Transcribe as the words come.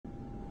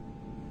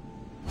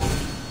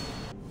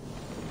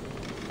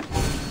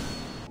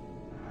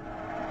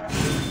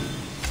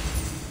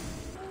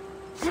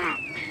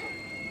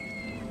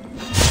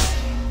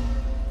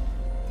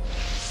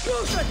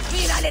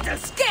Feel a little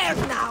scared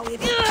now.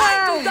 It's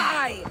time to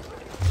die.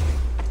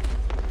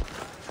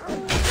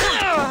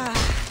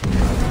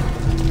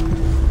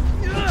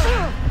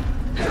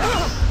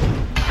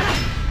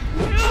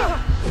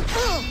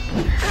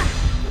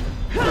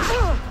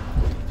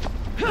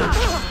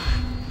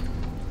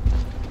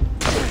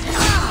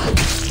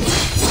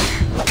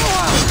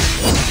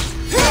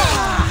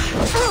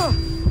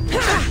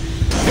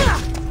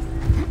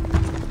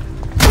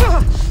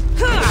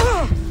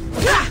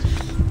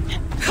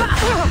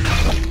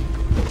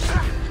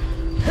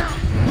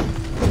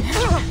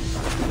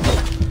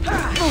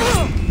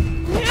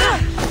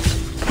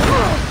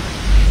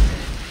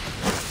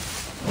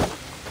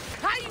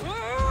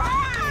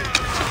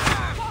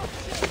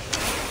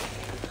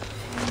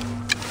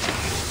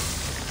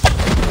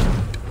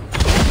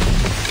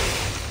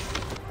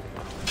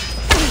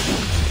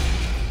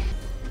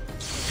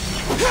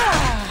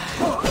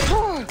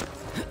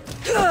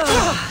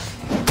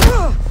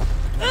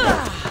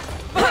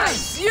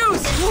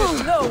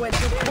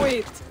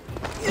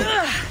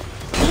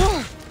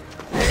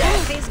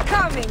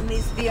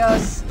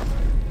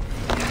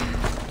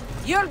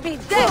 You'll be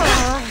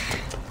dead!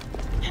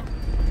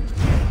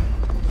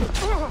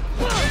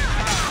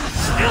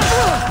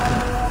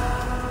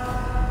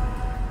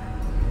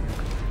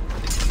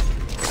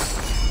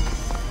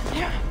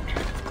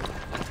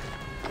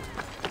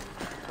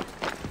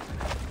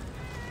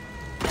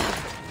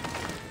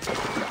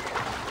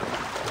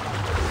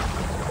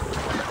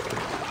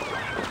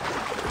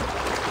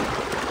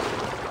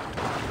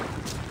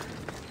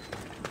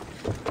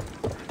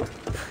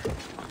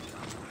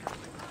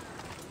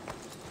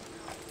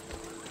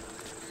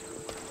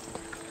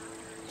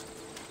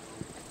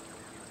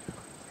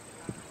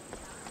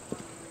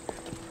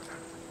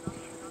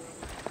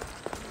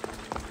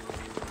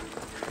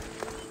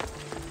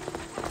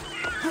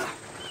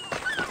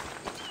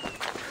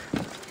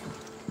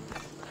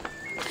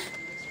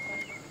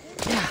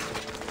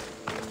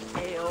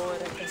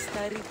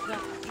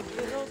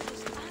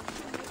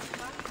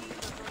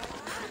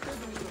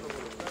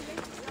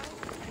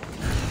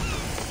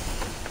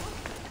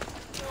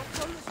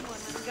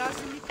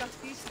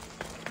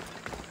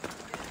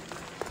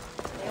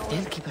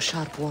 They'll keep a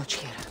sharp watch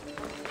here.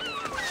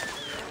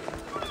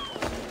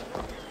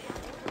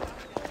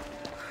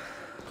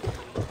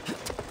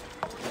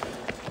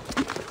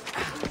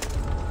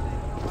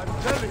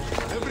 I'm telling you,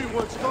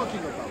 everyone's talking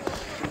about it.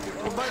 The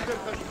commander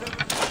has never...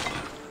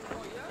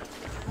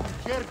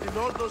 Cared in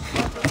all those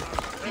battles,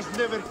 he's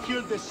never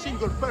killed a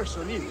single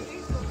person either.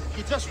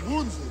 He just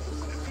wounds them.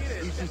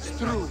 If it's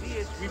true,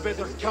 we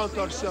better count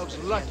ourselves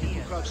lucky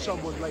to have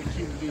someone like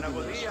him leading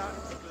us.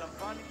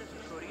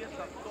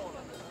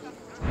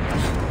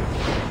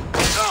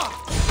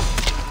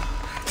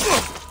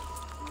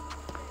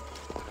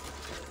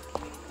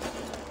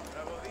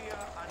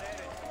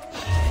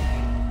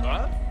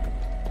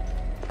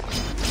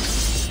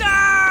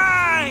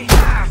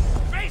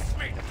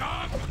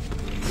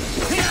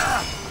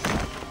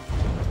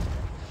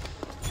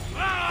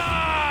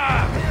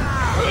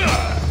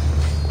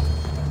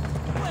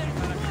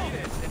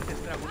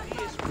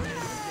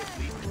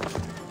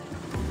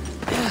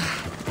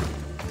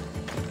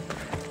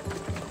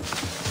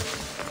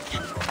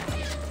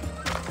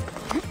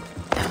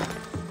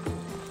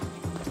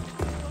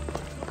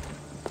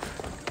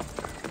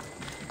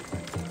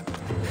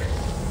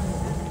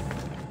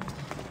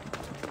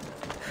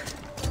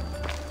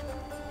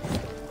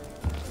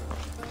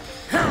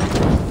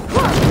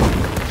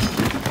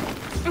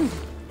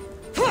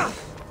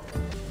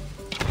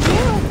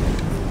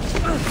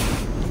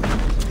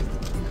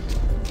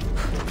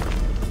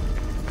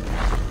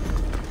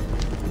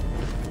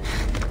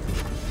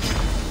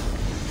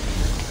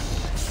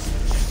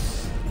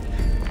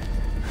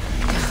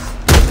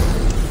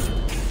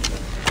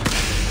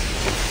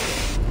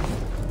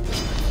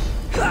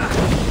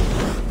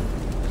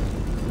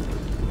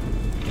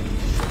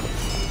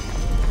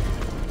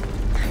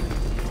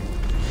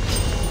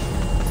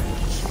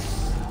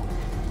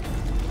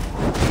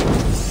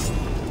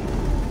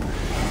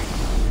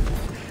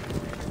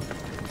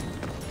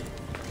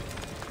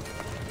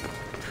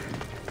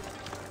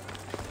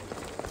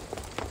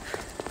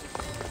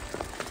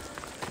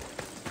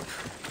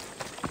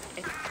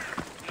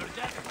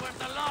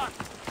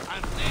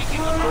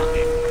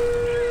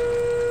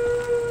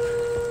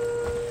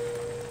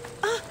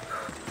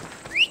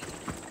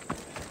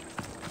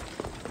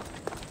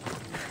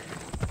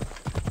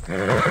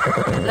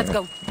 Let's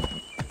go.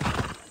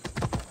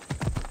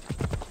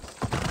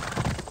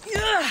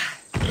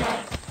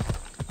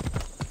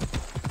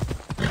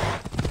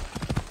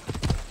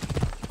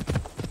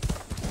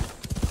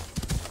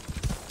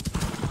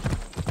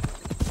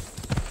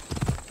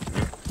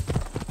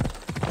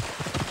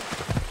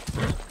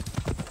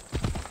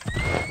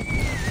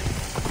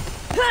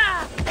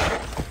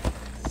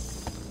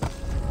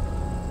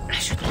 I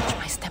should watch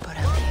my step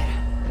around here.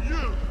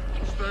 You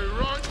stay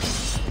right.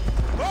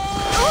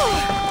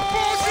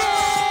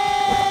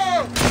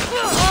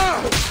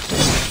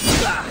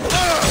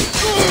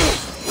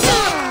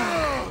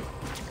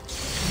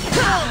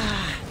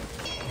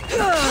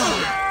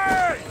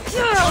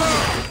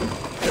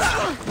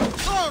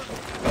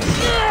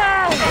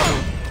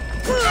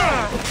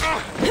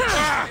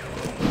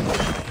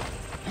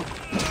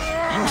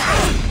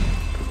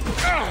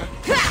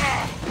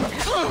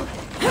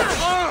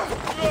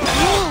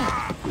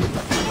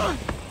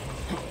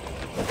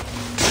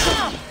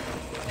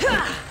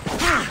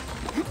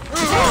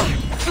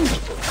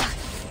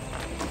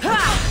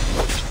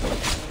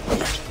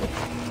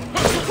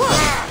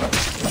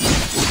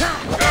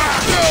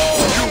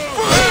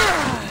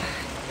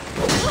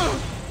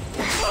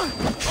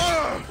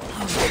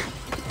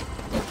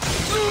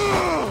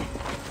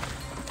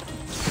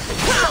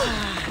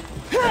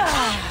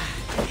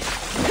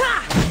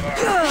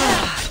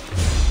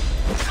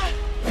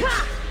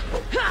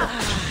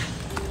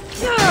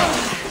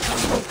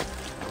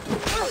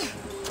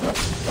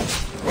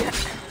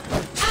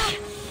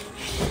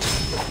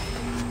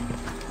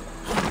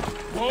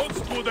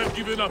 Most would have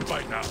given up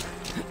by now.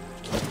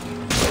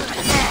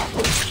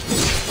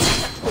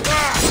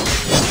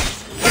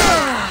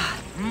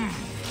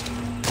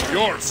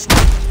 Yours.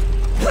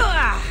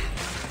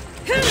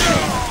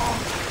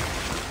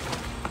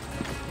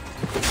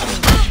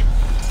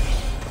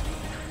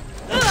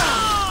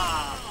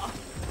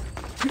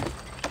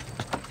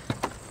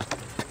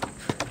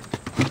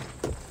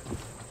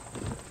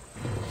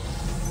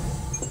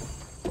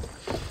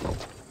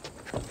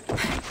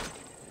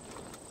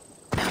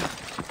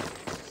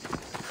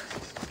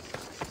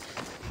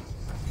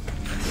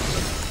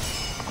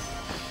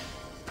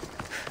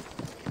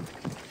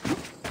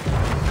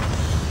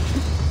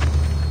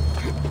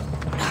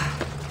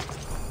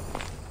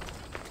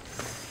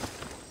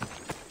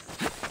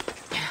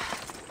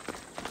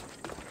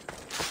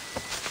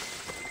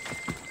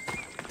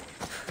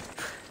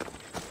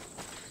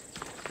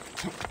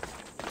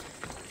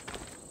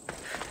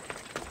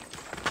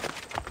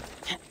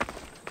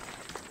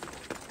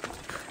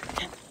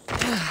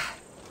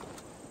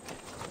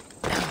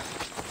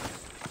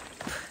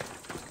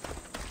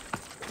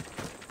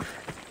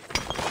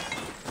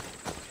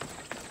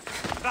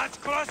 That's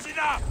close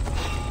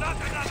enough! Not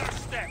another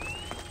step!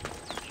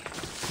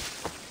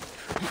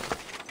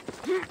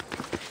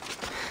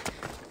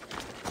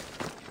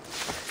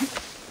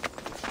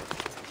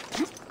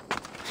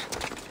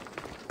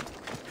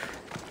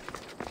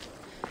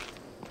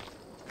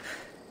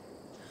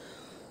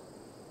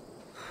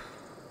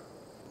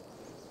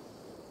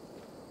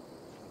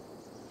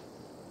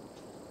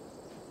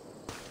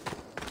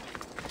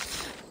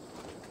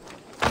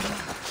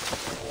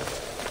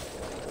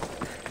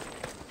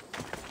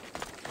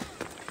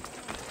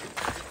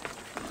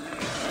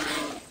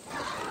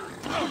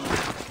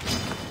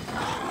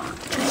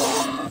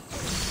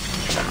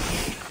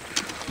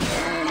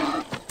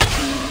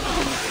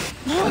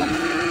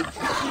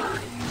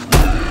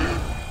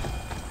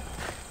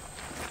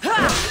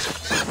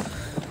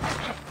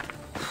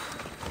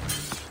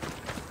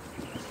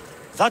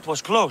 That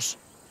was close.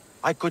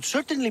 I could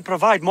certainly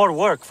provide more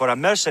work for a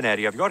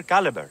mercenary of your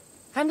caliber.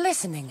 I'm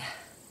listening.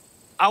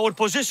 Our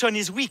position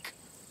is weak.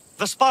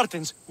 The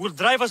Spartans will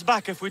drive us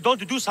back if we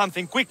don't do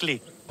something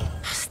quickly.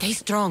 Stay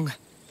strong.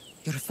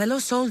 Your fellow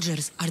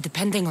soldiers are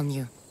depending on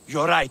you.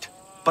 You're right,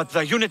 but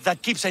the unit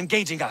that keeps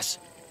engaging us,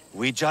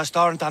 we just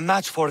aren't a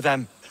match for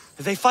them.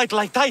 They fight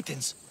like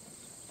titans.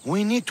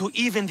 We need to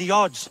even the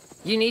odds.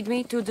 You need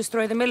me to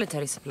destroy the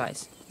military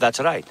supplies? That's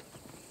right.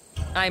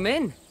 I'm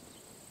in.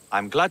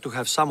 I'm glad to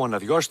have someone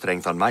of your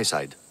strength on my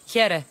side.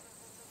 Here.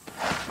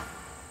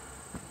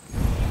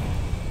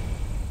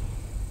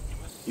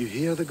 You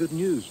hear the good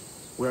news?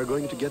 We're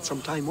going to get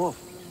some time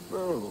off.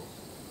 Oh,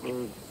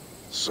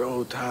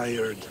 so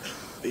tired.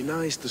 Be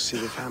nice to see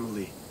the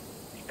family.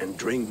 And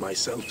drink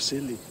myself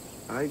silly.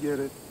 I get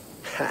it.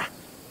 Ha!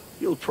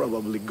 You'll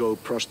probably go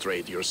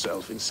prostrate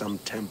yourself in some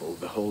temple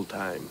the whole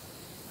time.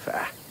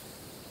 Ha!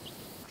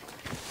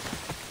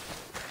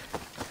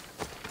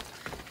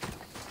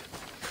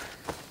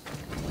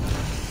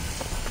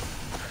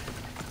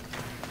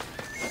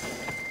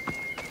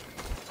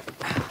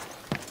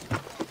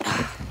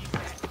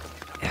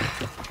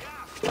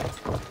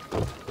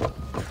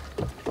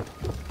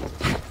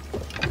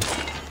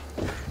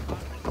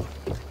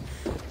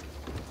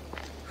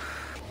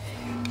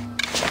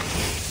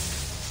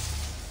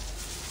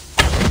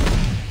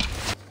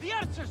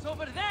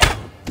 Over there!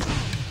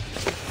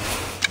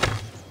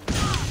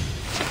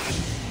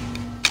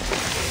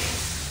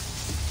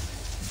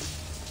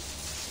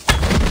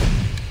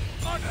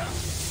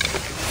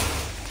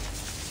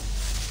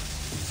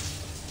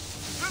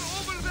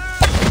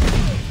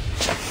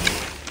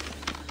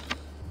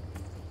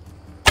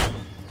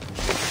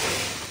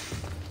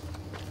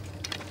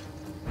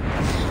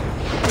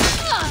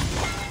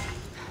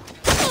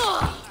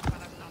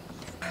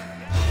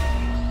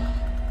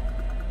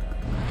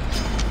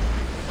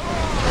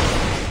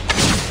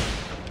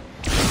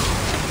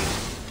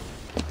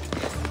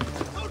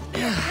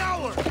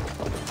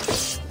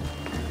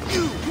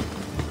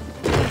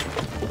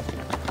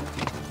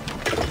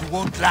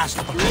 Won't last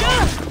for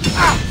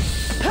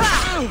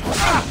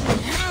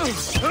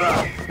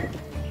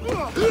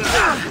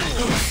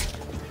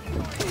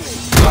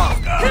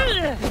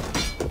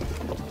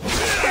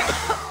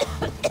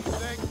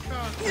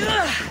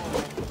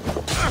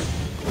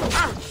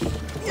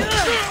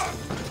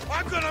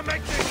I'm gonna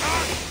make this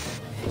hot!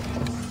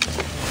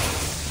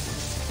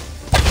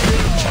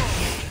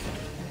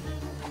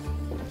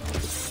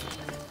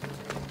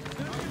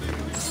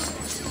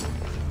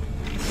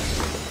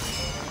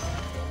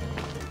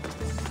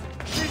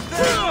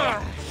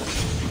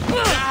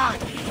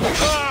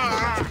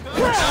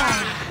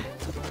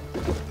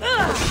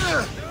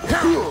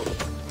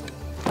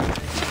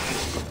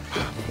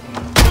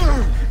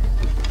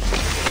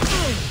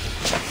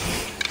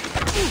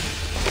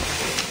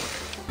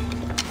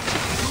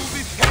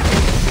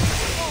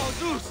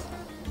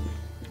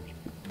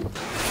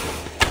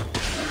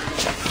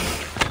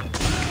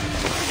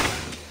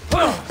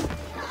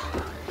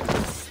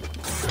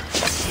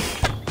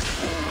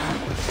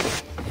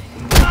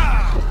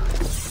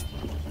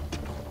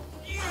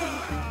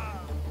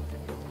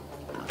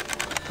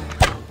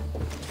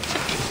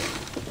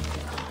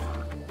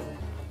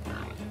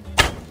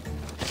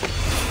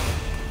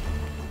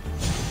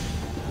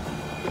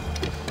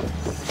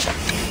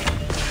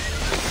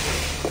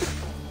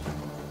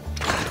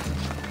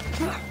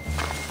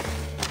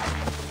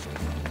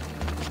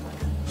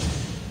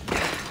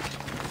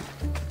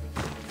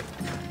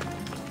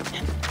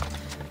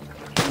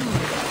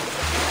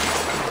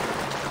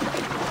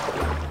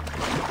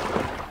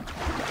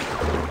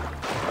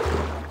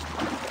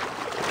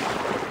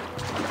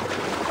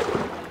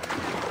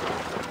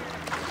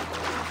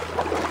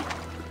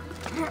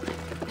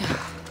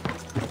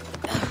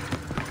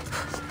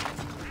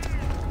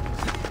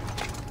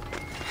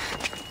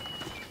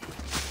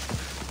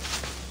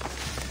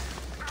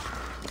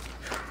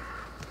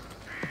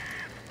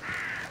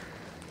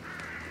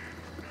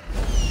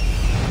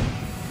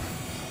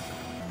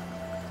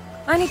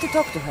 need to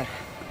talk to her.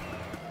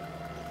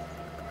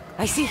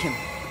 I see him.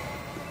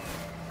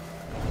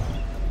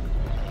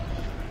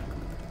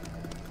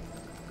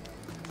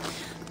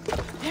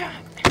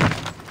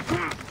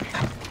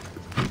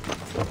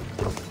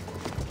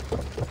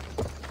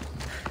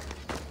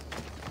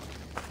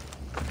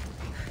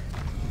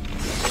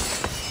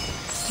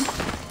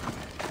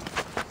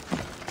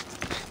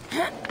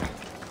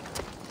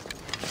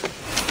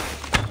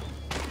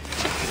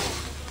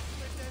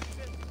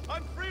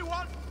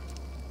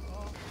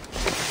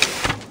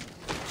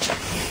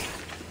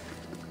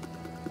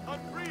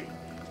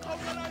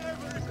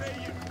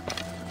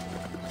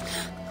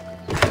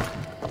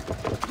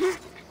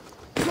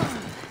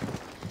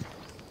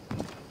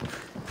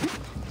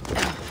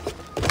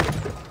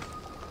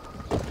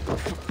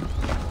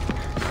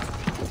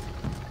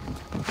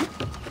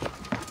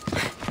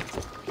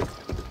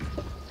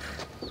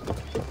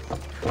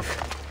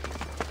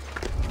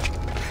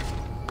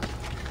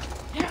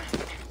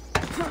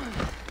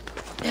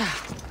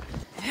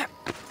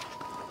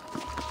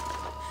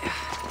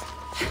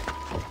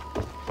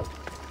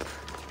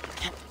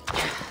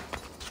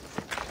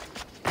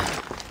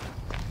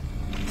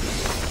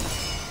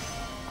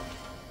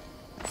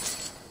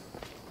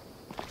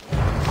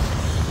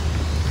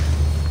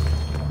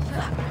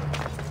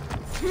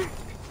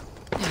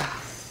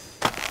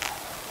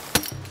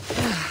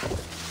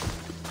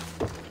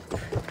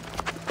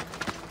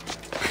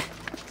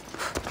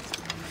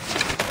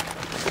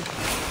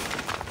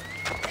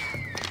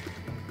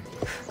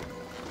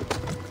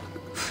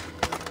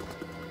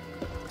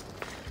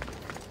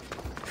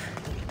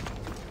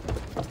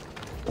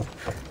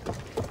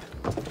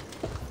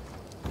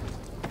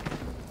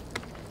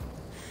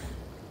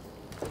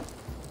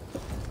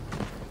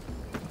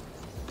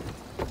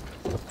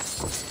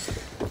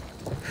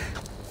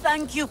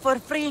 Thank you for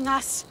freeing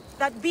us.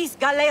 That beast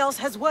Galeos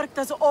has worked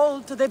us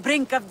all to the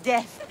brink of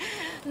death.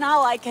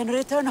 Now I can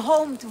return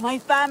home to my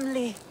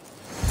family.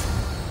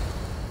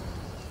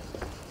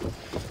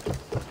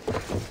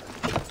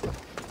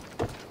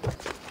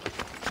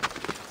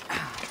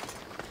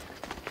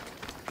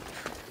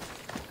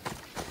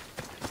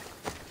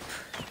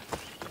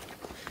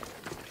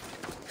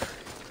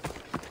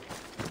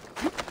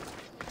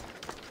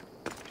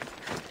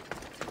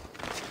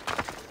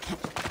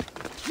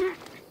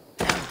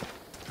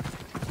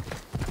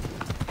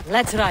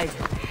 Let's ride.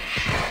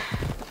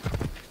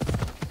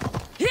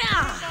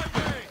 Yeah!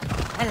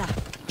 Ella.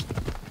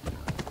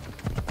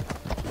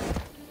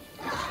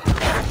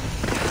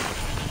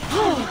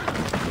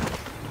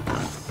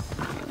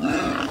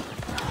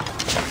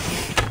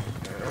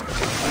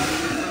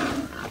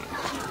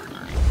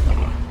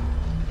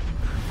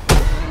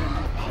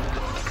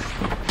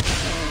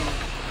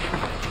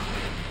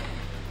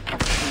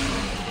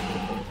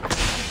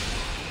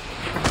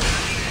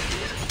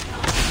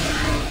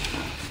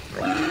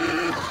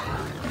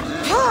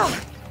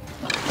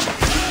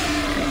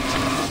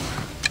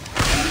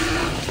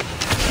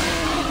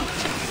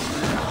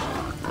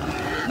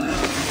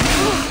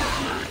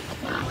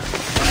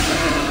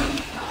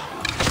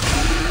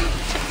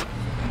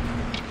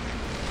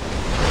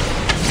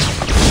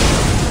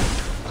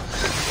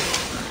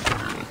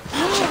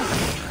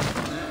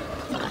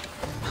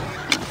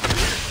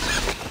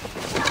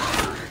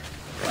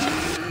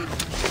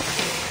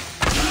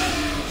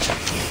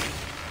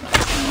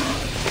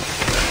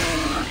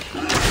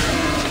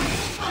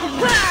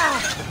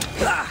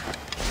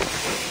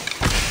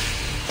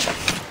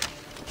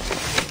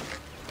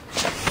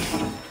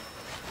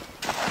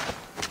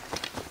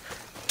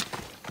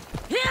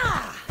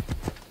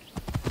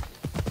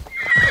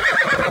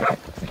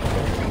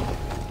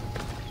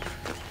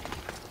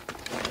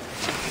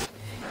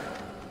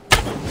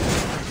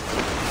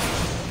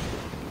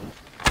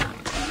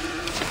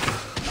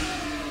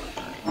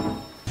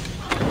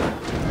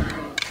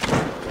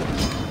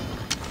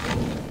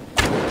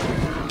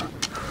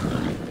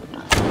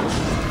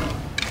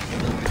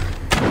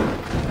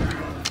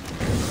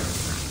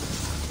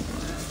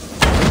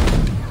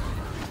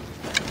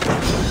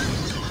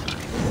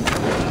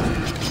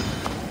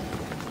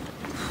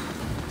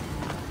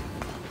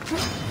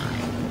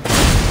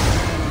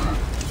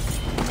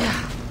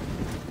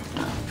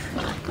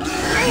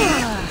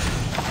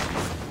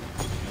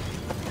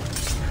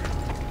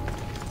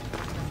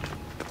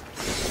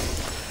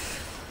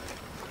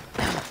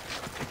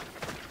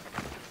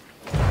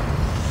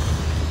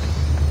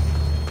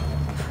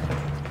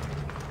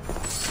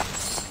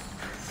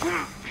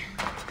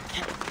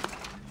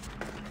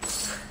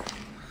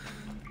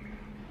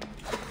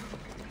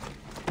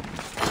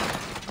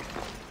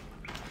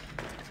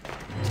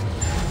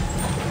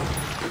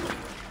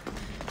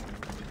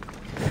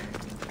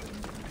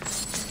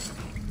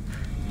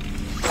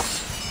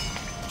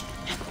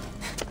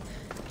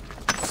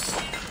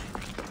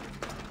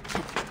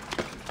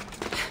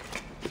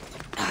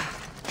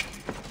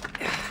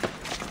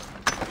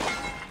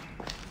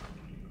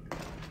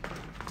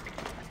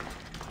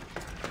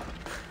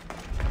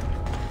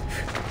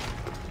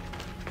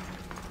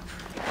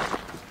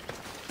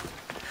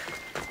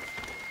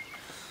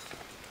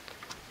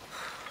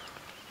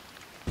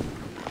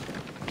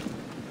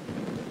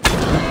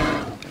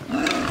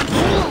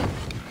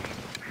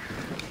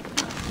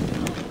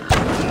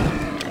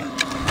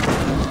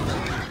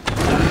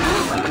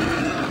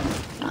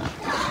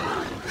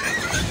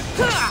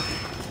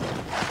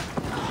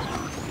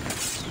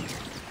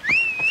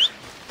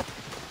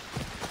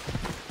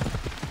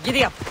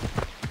 Giddy up.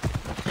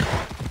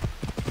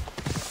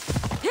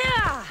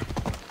 Yeah!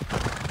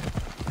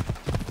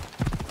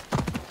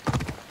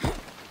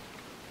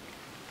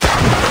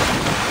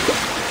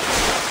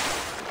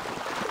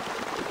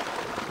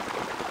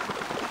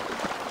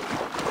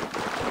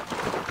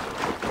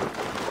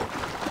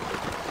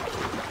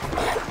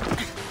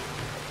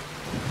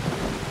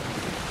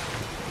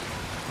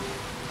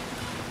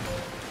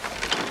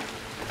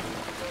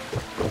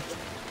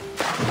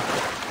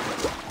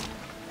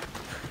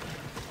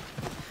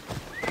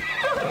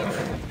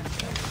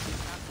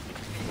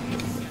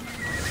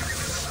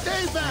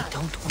 I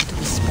don't want to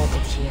be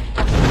spotted here.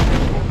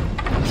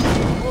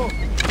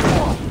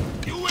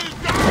 You will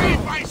die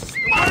by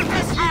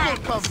Sparta's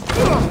hands!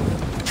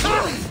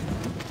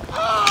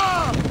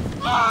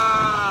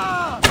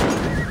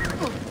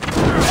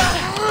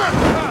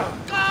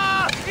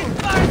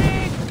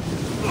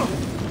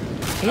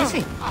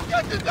 Easy.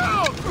 Get it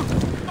down!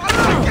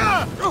 Malaka!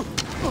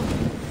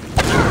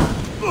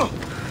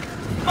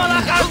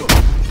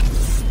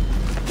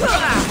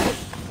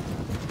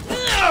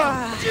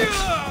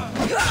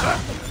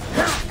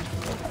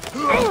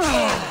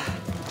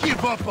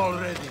 Give up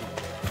already!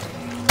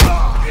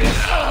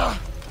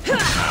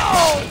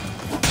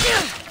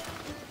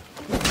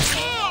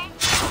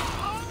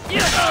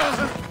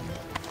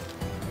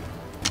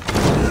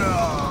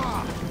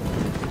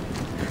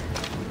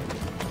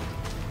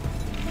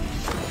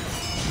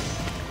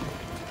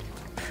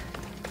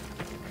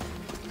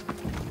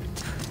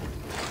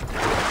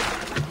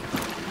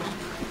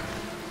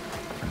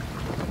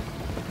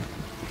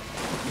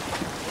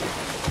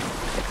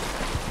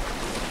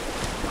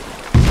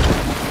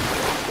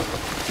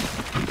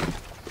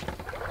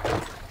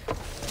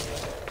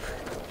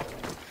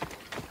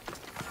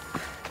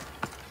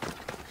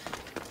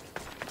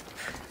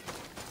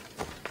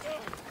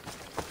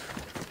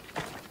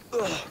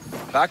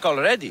 Back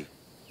already?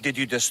 Did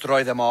you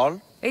destroy them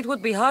all? It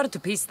would be hard to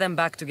piece them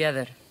back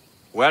together.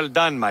 Well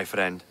done, my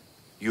friend.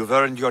 You've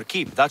earned your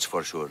keep, that's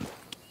for sure.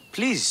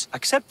 Please,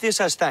 accept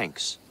this as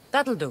thanks.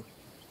 That'll do.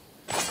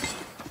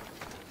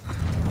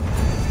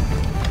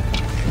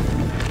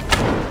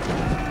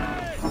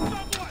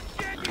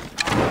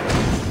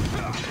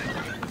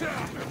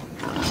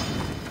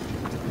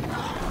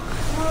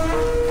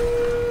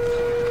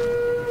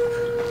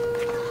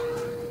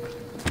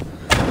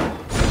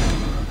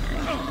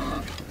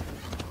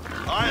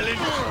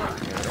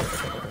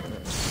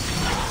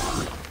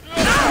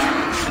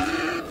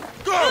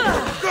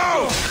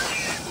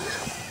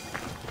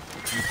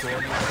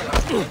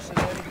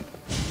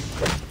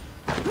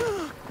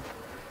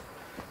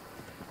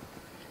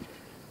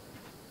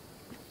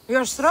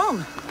 You're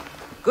strong.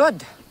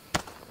 Good.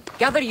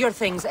 Gather your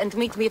things and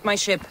meet me at my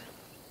ship.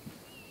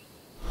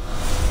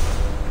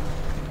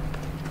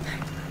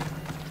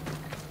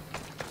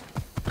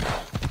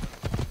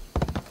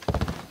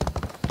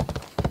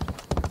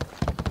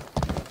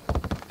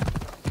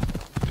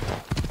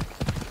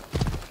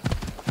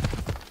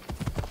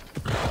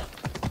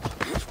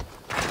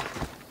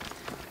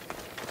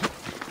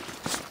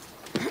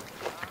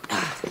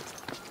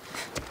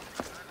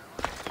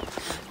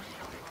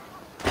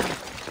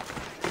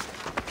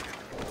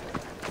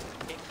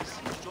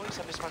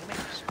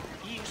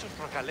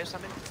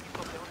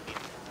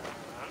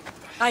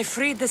 I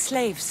freed the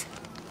slaves.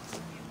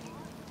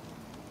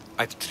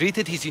 I've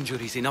treated his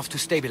injuries enough to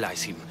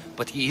stabilize him,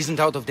 but he isn't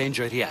out of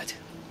danger yet.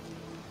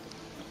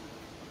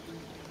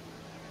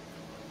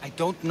 I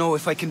don't know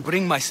if I can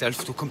bring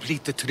myself to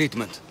complete the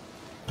treatment.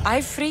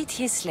 I've freed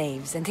his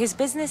slaves, and his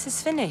business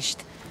is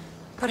finished.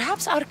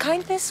 Perhaps our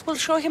kindness will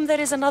show him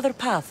there is another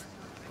path.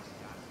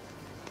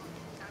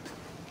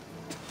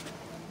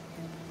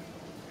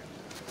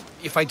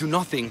 If I do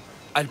nothing,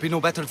 I'll be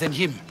no better than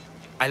him.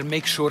 I'll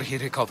make sure he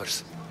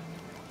recovers.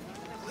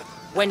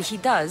 When he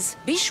does,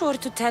 be sure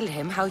to tell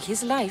him how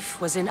his life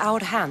was in our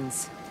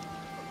hands.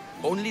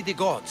 Only the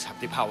gods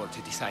have the power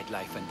to decide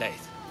life and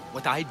death.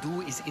 What I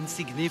do is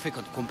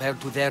insignificant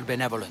compared to their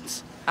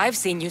benevolence. I've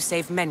seen you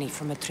save many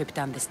from a trip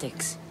down the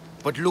Styx.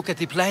 But look at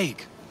the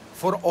plague.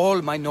 For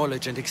all my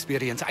knowledge and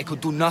experience, I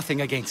could do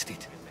nothing against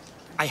it.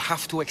 I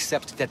have to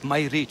accept that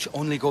my reach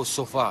only goes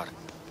so far.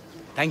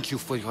 Thank you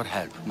for your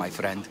help, my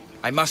friend.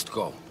 I must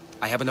go.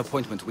 I have an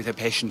appointment with a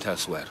patient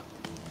elsewhere.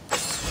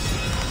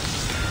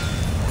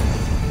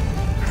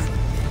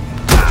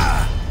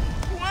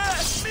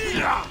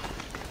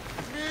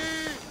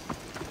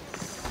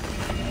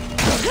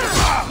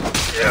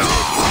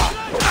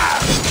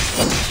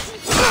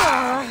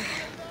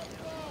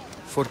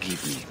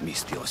 Forgive me,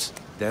 Mistios.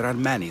 There are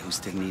many who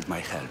still need my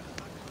help.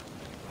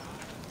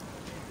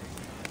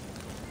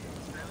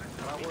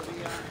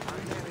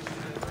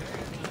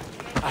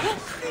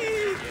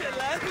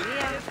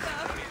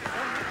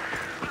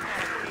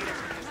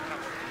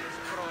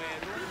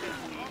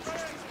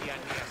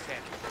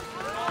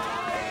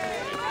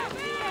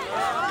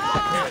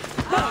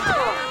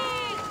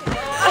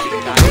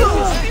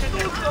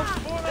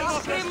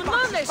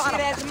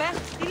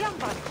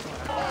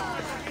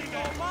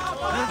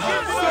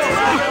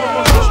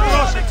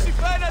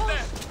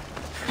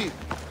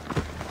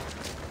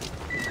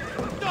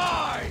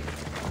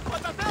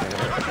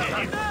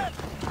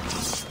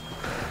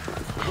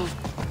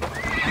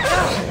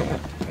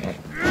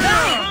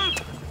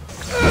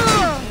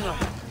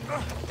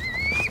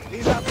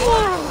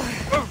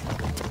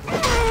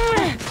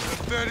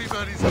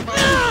 Everybody's about.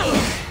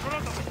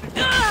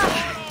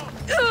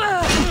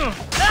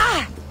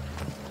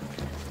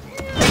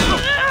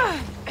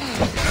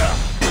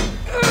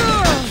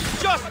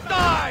 Just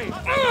die!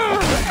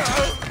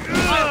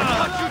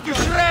 I'll cut you to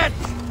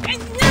shreds!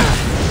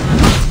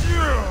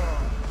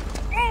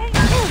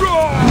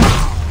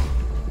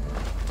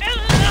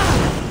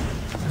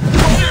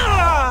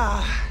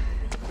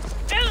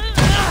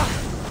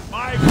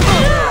 My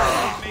brother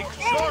makes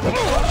short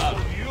work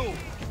of you!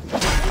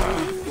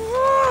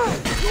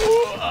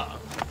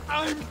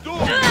 I'm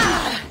doomed!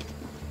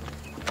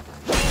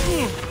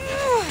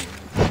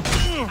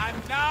 And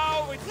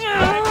now it's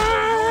time for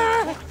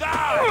you to die!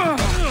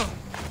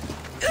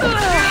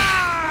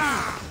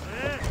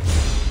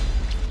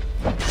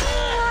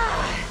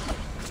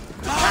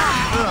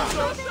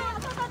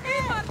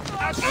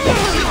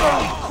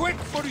 Quick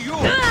for you!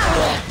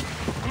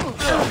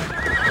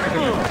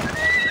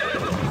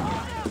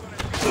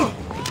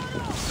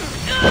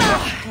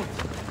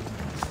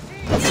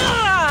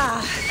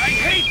 I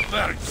hate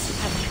birds!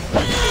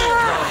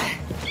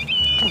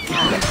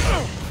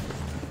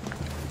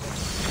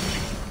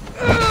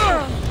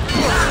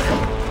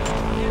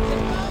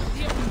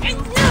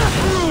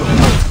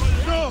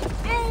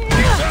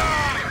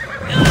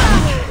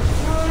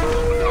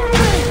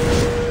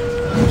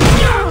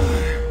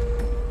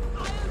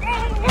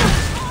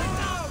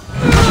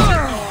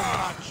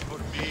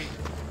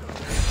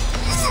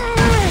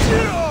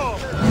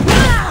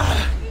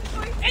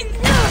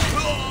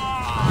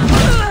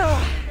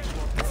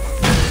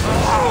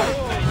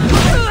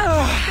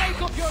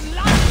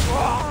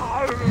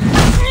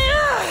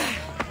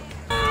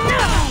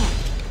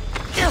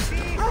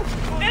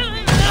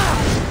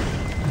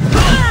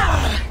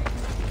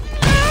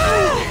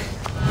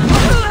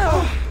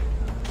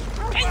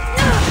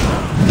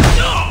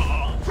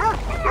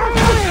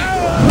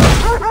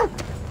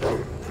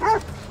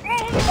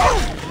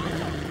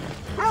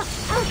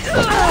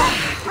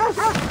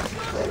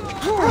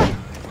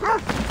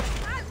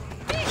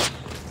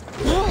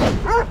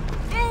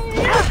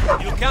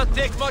 You can't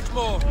take much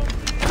more.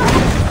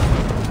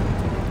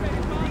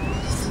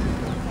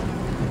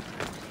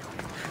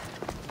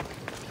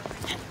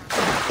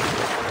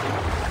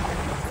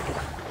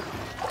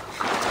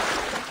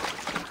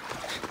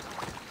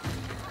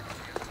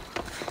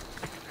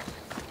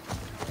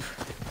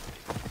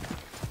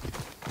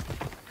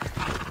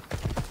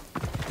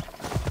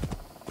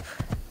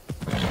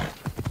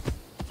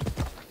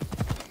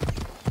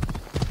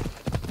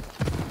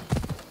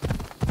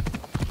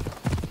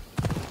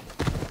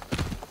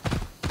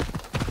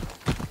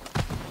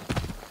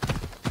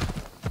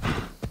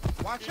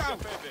 Watch out!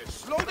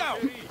 Slow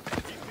down!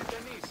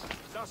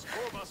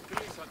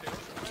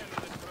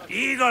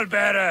 Eagle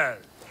Bearer!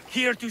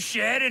 Here to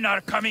share in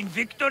our coming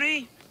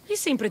victory? You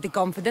seem pretty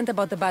confident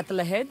about the battle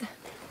ahead.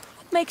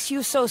 What makes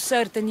you so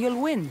certain you'll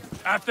win?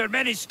 After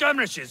many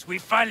skirmishes, we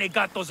finally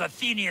got those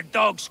Athenian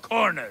dogs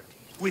cornered.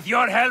 With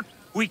your help,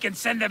 we can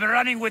send them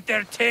running with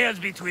their tails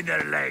between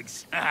their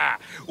legs.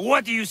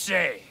 What do you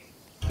say?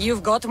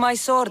 You've got my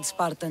sword,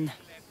 Spartan.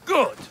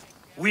 Good.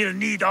 We'll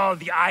need all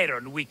the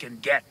iron we can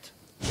get.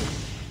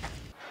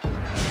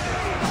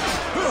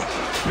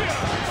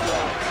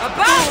 A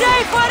bad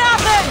day for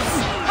Athens!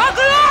 A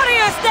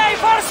glorious day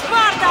for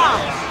Sparta!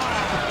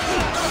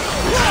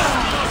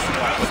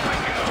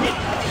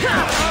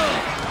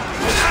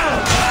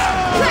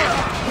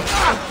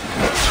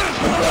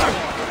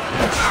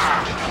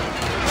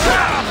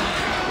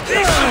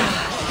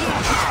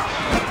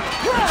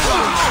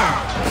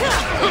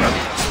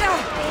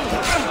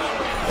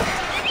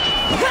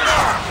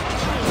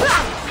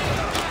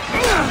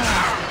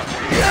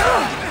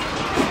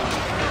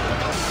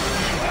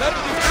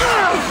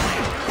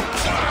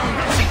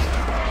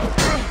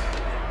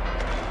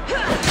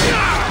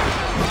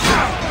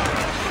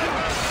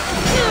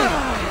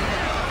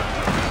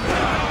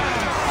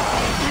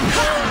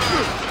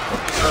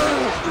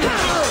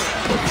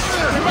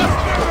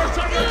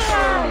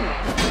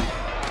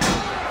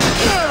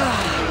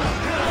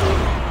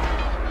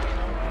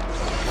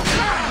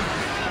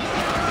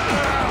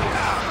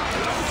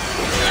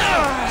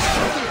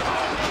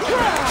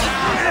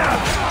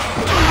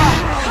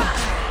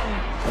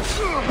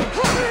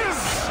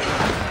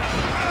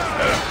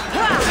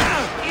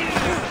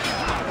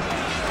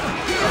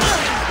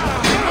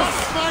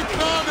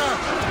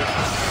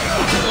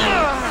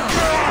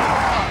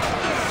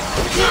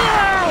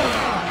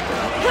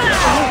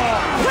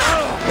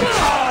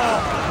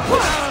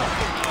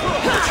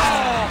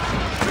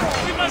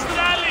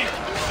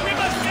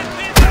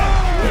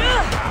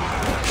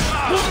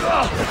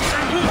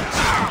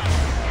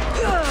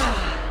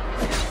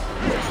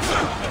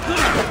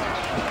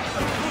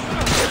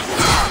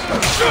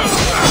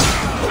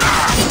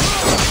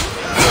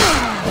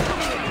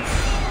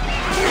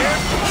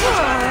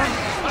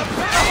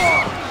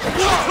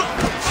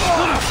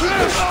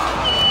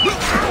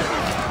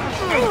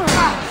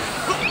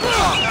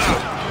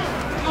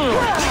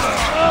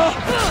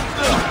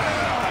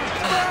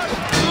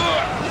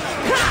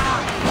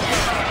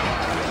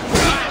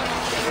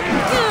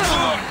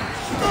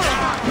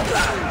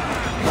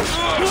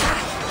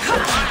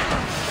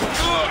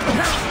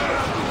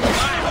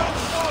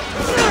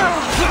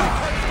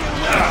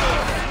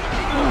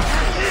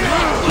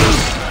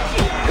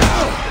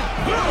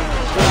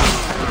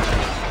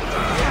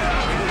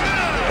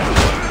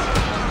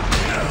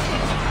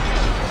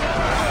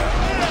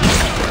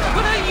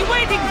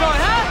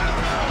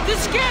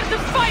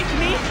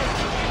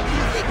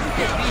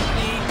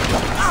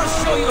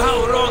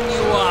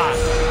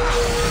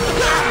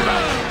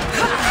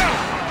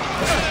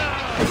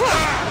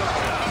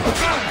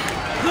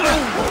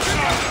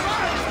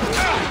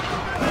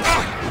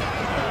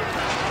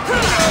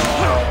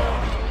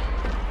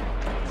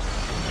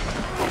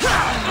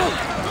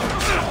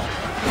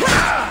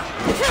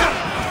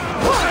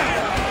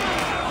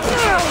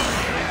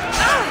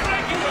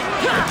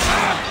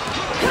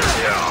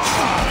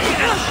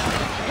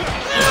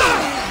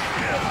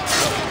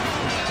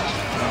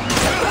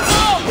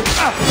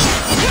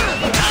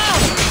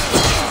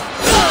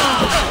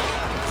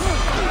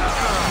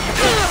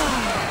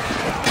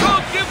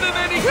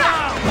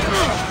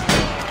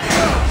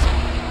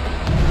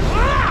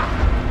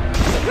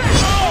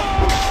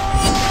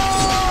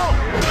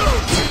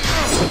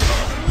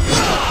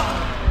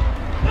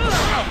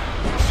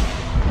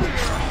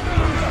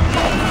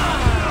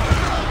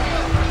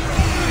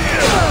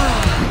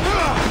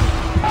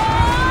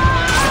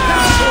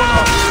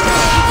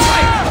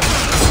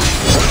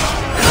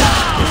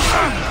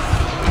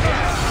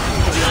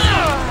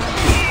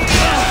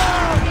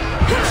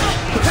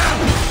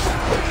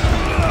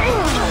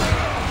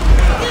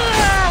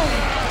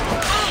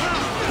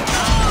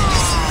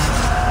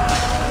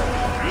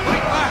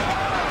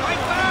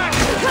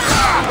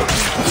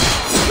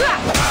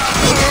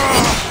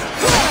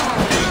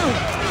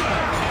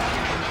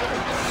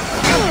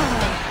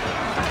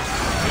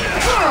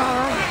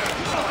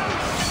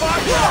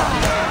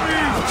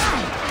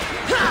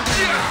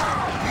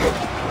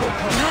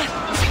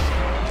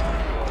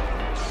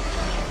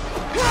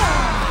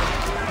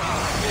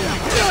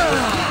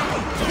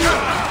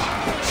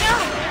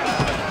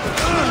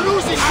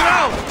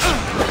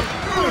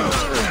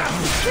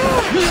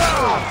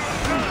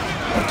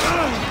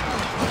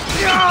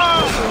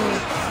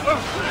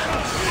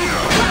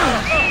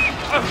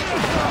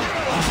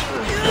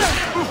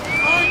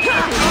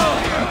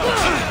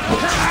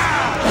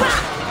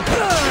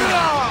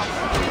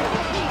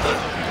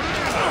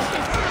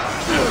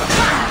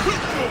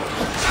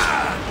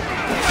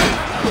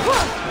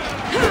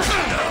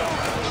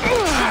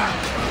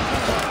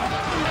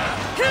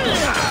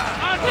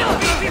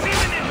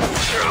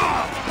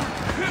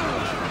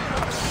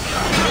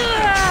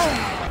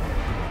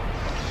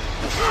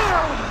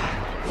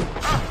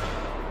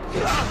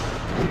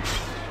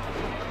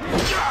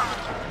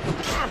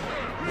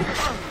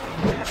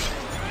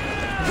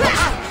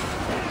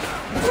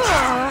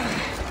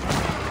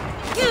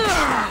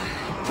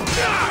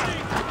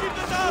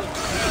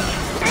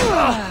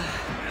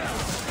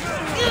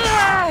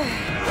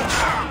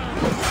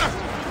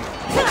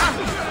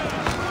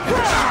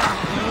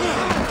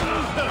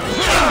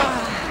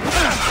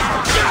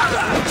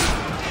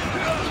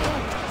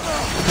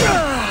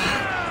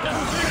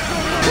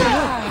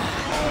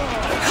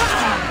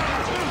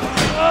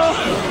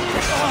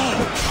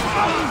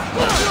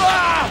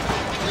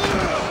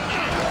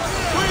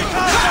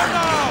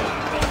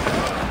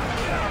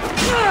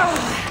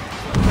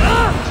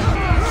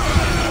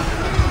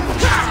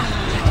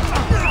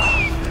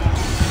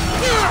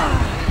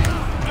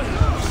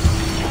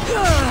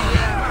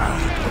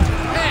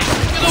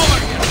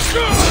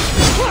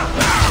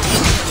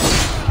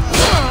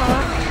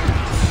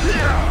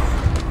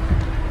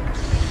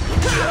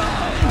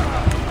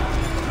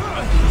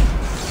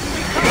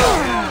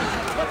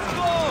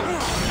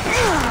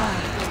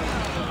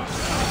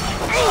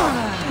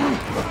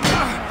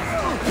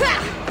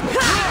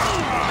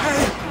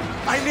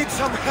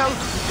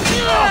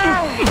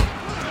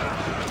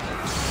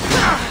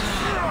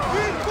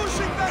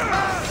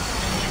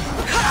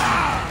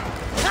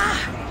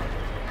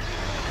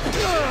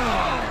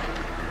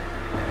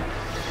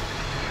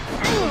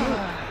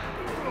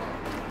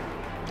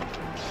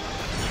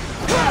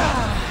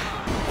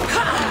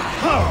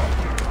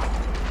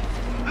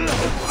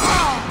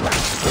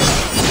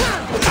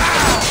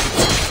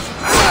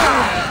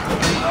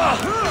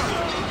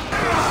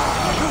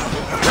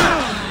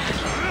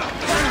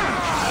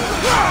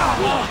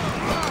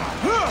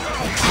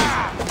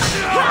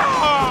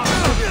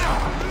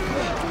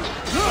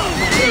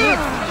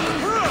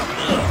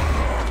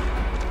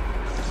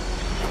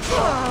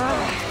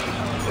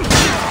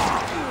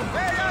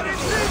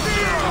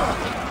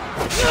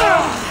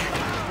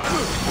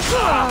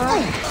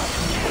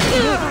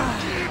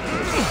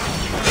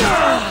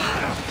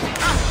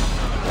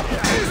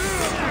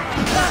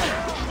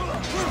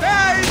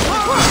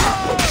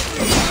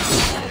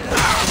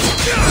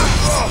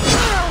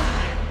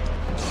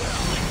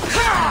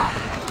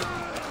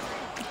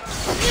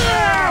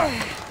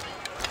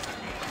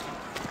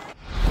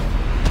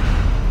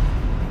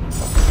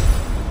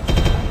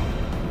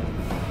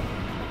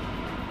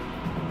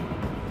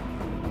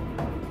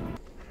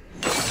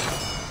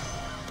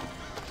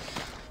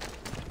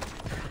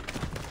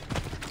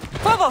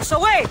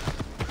 Away!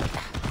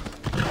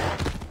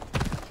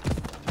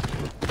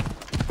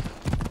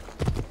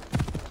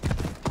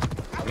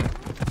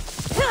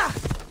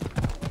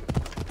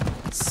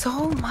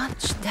 So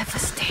much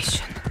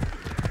devastation.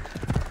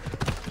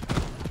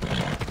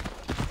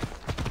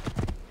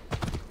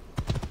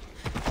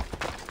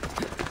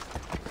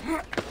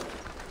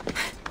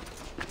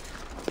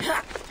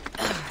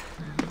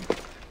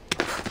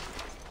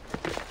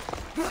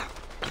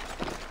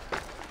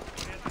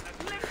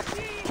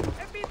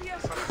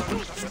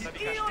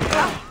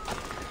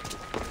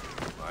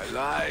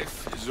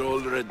 Life is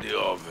already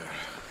over.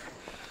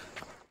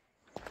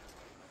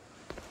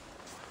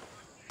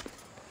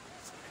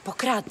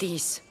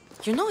 Hippokrates,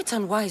 you know it's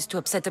unwise to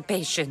upset a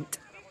patient.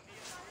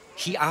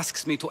 He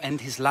asks me to end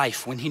his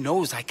life when he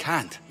knows I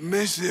can't.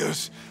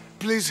 Messias,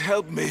 please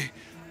help me.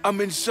 I'm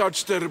in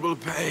such terrible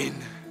pain.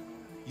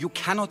 You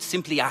cannot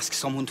simply ask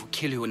someone to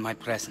kill you in my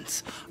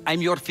presence.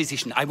 I'm your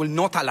physician. I will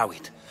not allow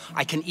it.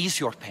 I can ease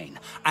your pain,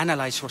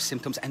 analyze your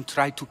symptoms, and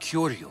try to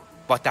cure you.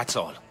 But that's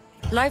all.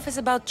 Life is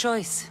about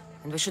choice,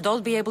 and we should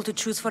all be able to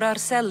choose for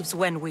ourselves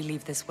when we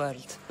leave this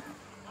world.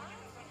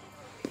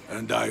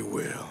 And I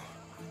will.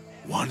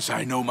 Once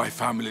I know my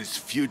family's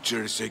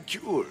future is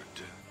secured.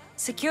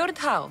 Secured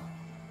how?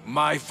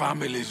 My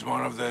family is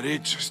one of the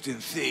richest in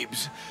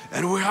Thebes,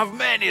 and we have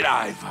many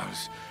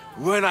rivals.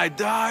 When I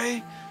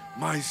die,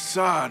 my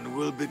son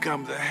will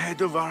become the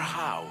head of our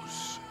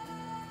house.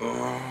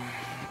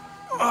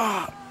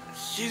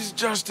 He's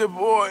just a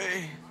boy.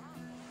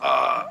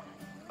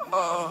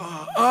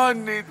 I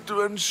need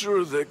to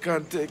ensure they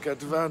can't take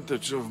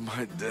advantage of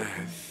my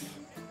death.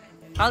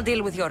 I'll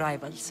deal with your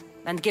rivals,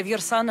 and give your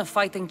son a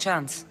fighting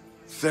chance.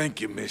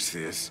 Thank you,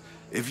 Messias.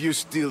 If you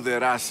steal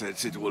their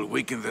assets, it will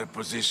weaken their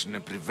position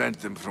and prevent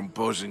them from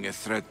posing a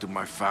threat to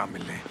my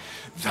family.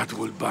 That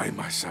will buy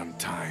my son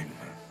time.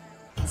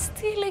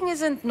 Stealing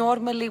isn't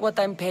normally what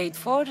I'm paid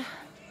for,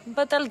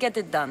 but I'll get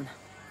it done.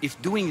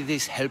 If doing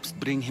this helps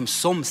bring him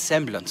some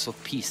semblance of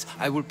peace,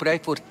 I will pray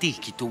for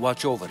Tiki to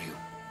watch over you.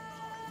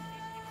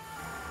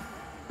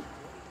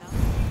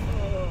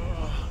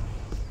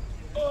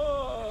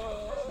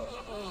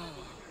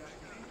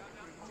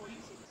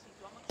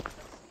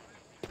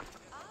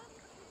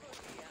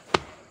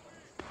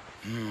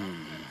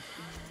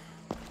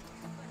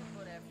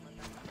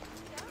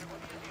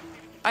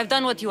 I've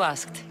done what you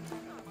asked.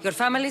 Your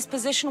family's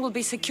position will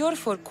be secure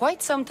for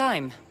quite some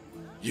time.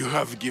 You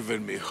have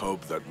given me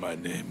hope that my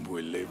name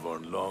will live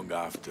on long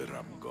after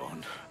I'm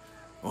gone.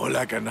 All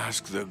I can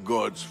ask the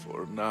gods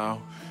for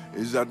now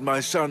is that my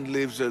son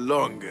lives a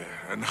longer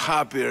and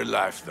happier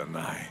life than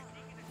I.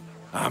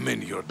 I'm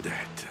in your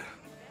debt.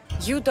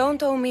 You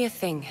don't owe me a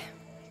thing.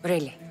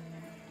 Really.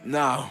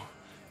 Now,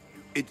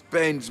 it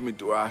pains me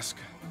to ask,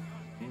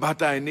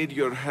 but I need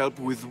your help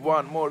with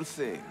one more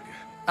thing.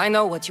 I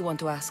know what you want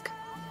to ask.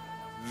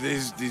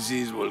 This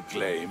disease will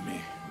claim me,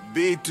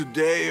 be it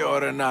today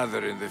or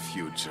another in the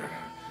future.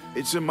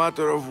 It's a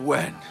matter of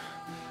when,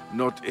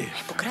 not if.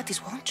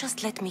 Hippokrates won't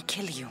just let me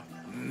kill you.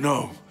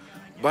 No,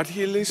 but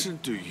he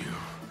listened to you.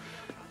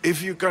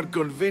 If you can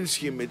convince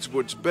him it's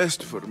what's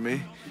best for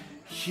me,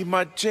 he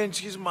might change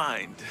his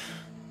mind.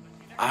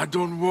 I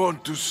don't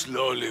want to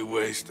slowly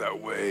waste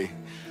away.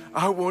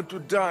 I want to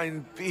die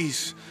in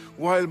peace,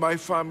 while my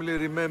family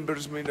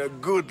remembers me in a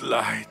good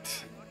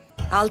light.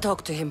 I'll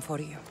talk to him for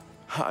you.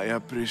 I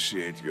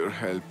appreciate your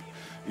help.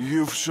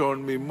 You've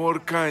shown me more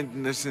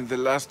kindness in the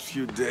last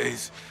few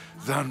days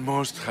than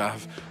most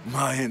have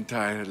my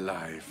entire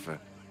life.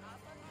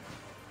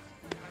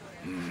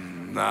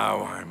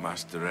 Now I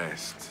must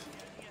rest.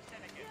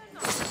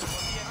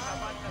 If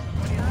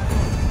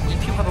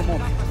you have a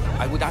moment,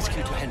 I would ask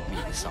you to help me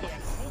with something.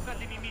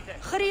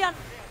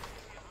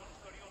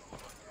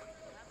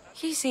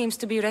 He seems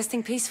to be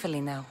resting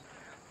peacefully now.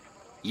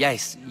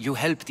 Yes, you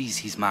helped ease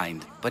his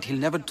mind, but he'll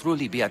never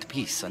truly be at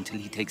peace until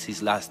he takes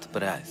his last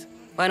breath.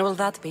 When will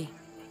that be?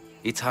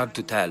 It's hard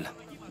to tell.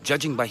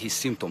 Judging by his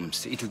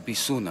symptoms, it'll be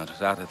sooner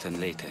rather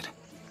than later.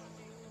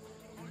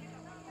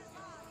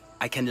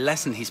 I can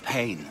lessen his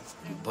pain,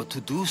 but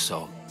to do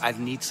so, I'll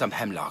need some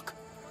hemlock.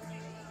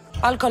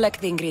 I'll collect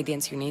the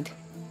ingredients you need.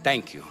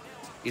 Thank you.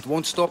 It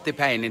won't stop the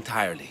pain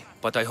entirely,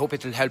 but I hope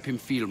it'll help him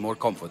feel more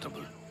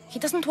comfortable. He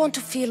doesn't want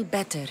to feel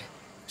better.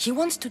 He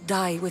wants to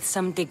die with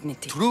some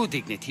dignity. True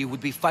dignity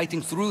would be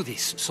fighting through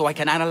this, so I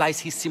can analyze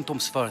his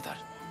symptoms further.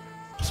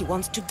 He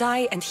wants to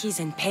die and he's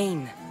in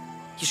pain.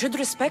 You should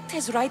respect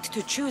his right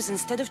to choose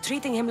instead of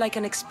treating him like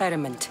an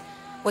experiment.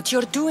 What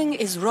you're doing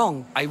is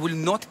wrong. I will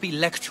not be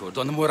lectured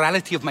on the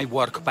morality of my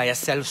work by a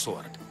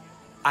sellsword.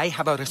 I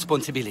have a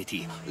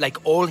responsibility, like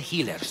all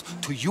healers,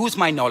 to use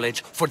my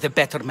knowledge for the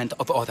betterment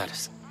of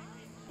others.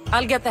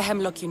 I'll get the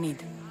hemlock you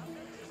need.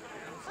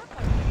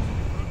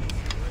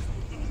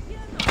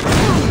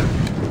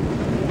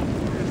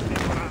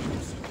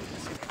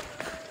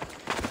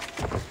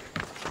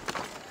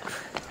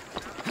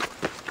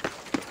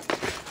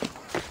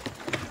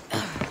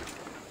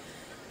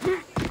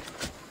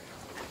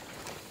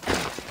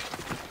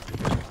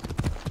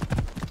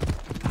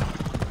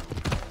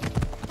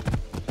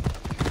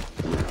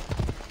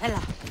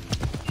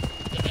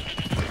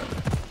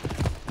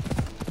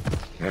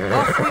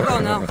 Off we go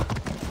now.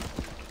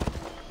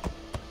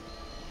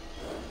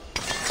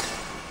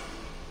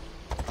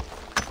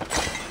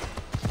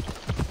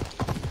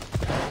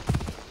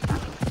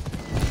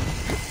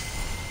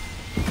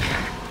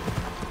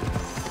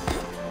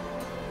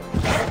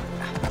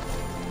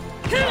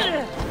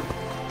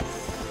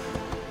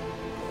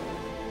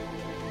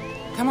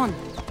 Come on.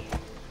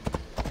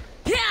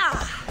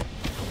 Yeah!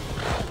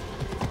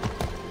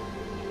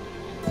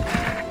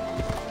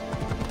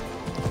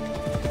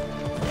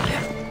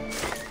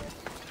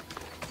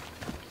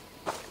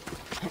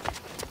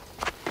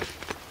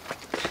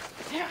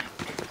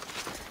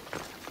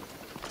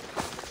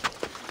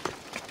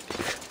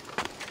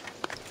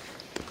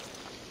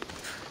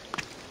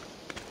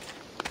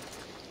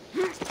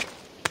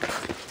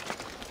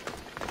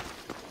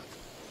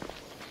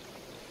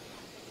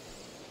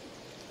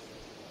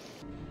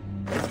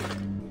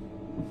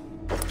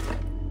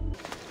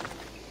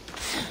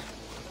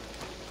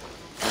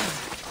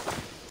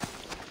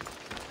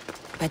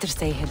 Better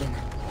stay hidden.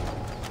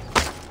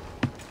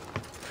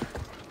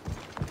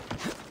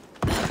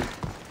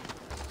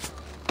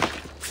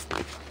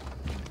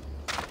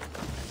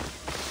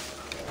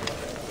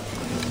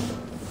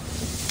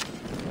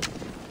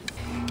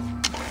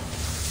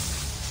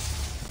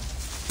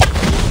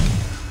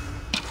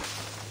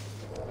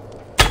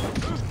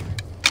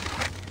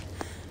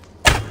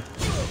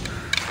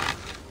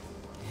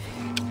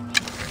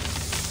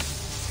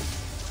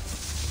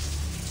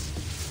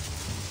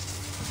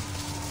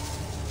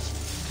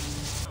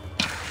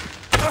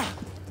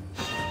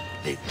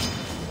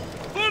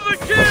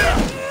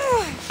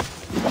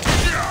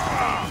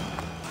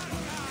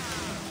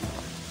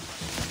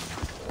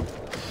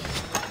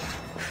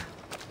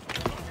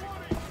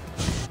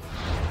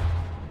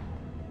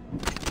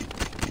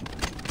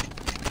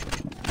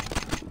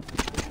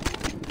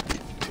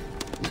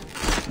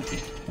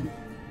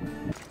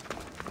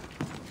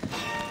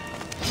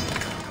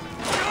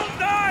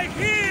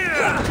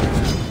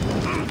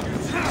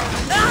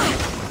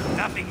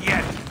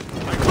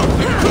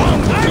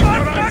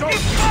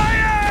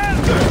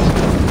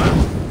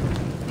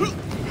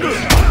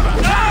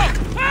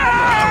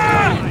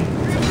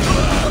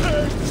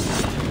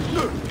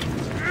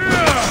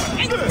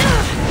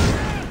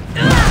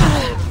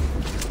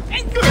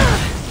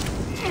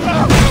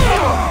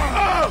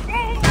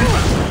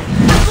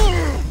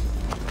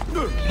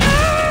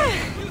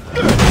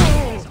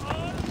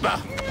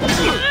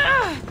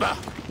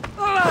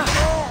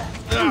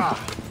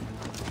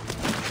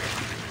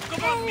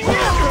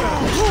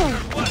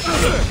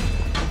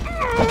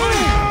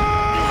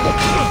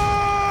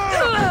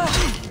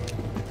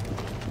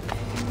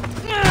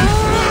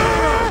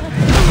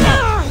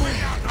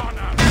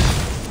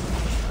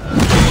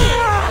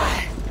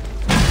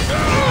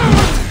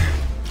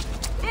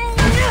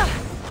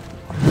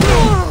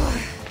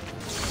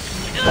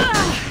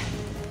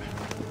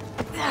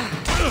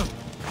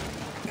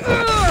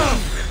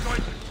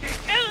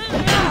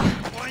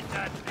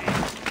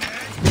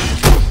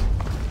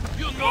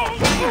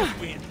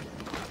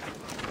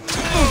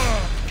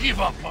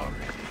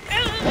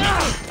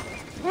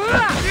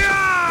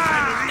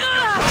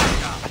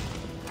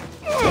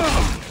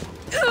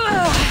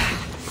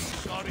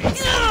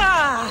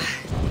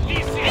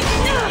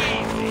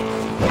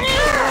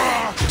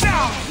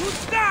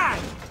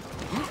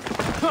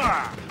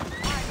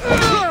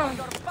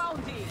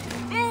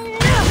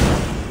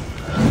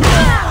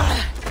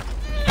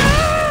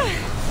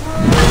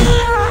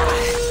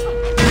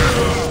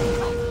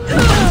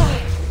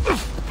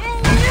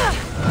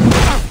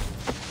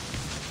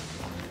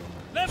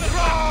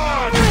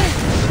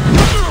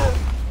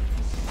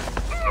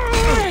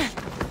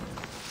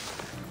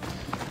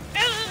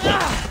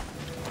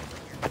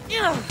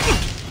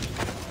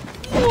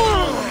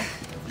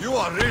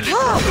 really...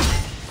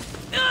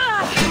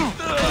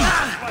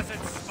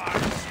 wasn't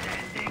smart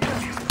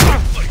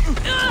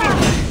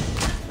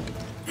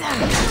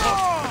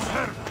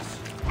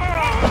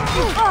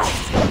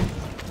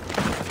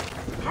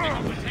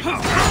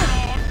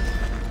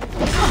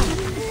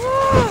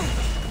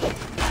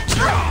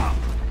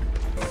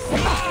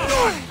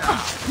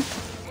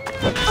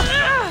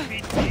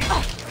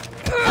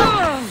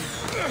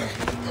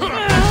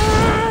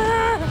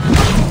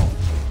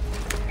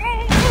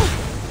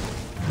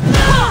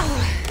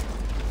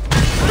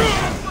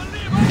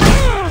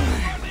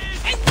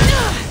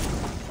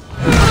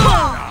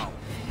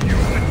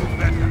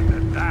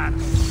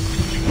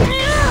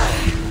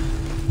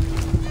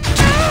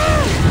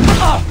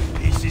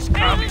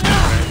standing.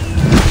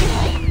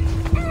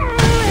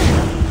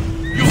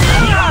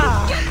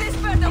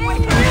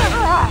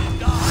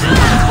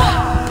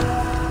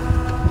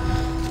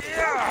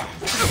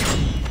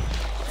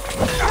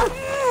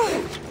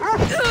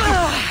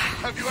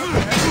 Have you ever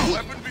had a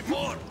weapon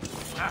before?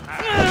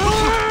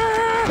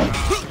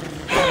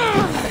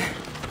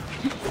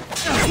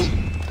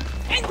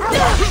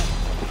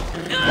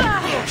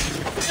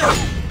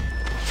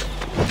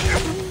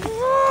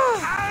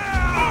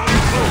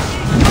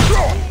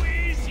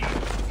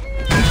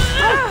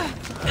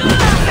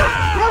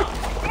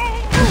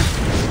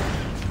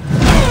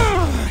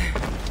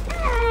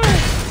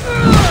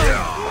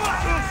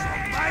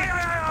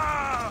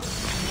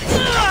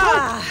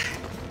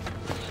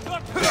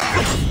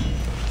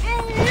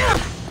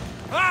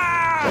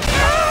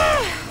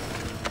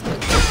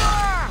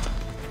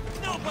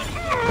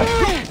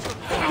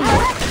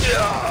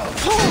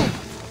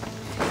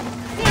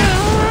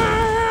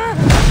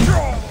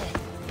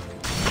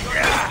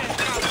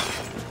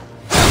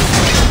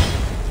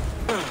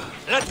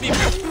 Let me...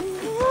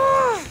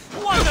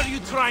 What are you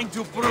trying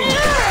to prove?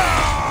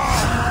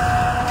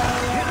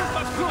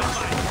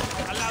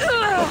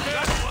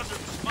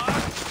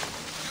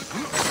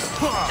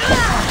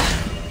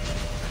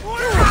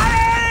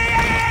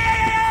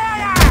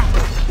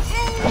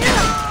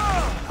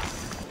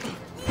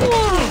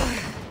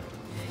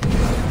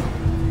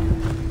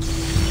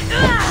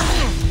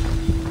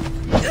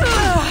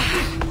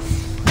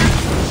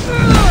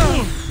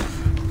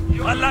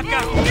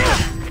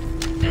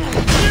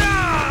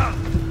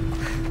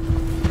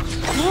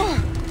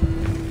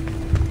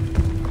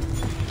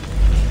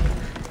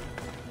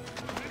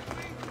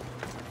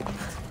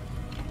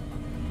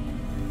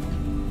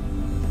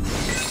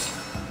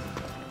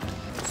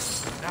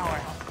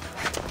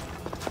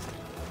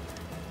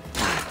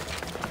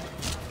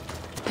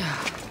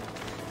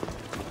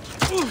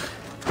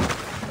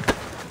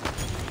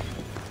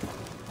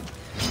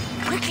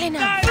 Quickly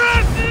now.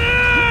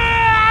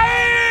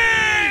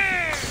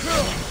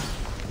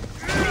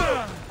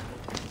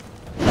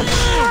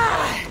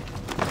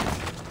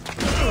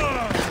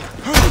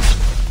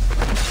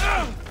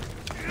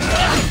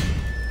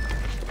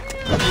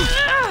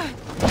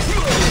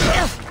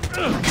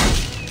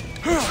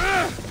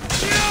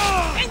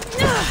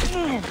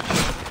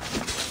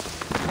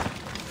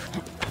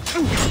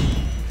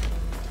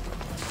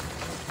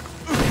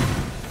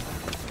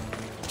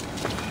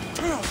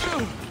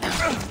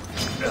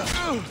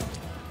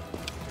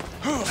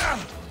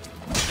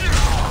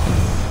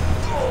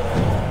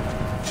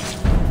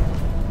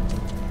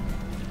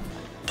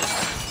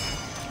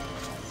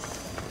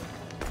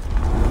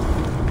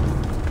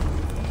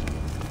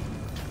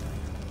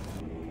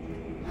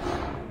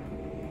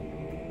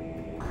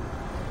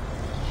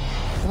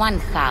 One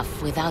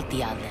half without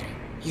the other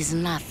is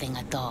nothing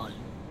at all.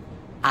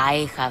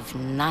 I have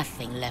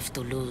nothing left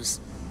to lose.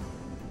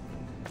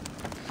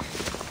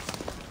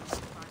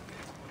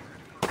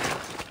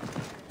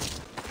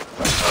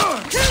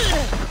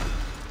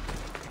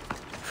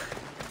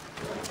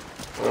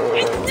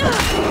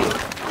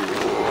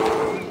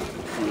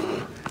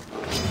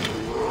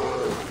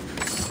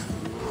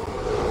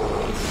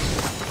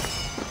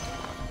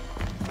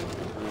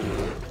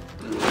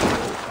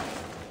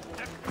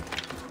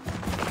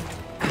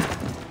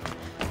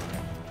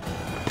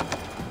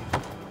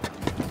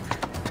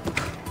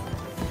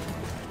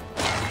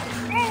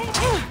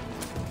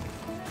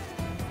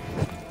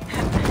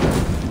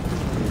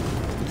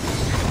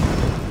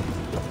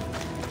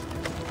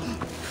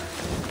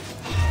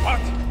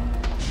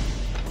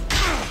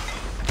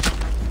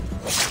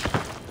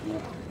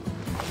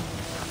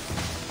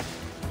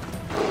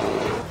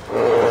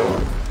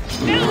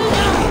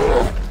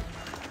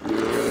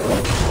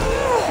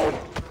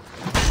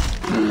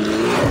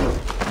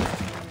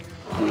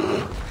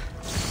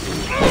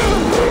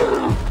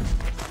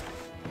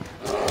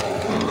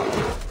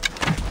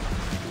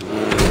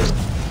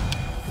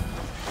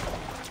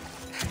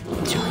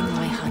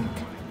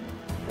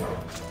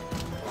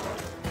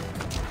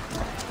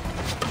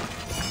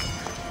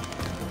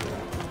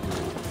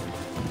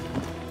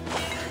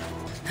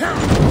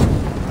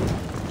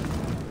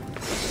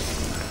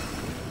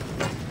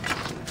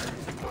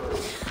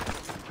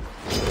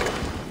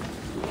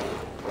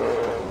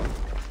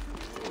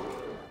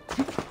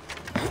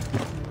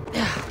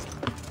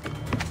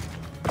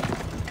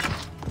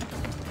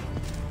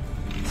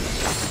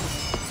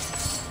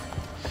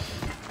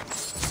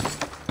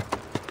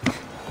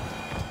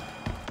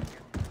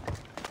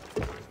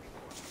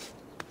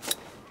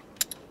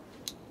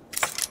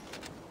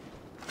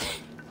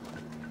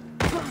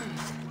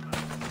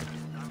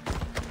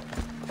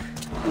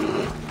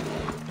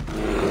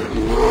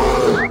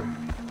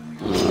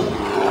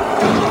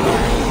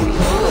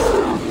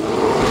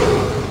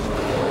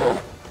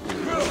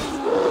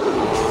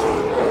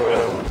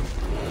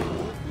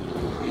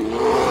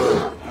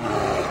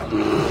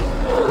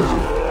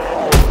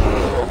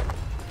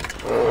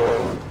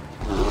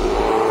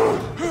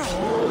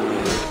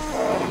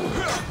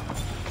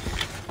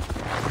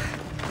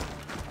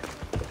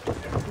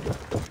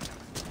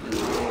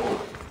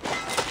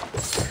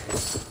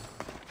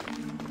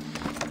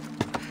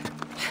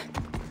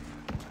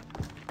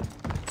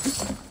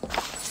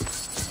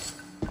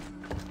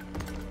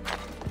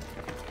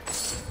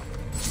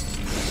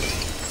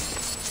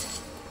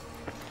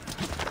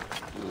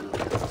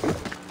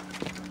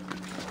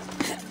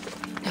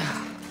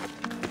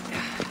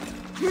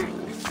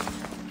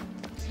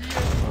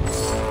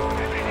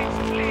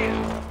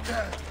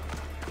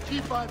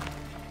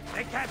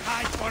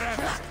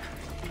 forever.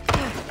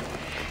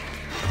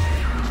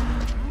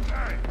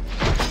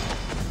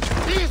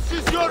 This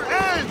is your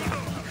end!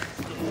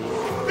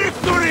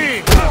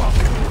 Victory!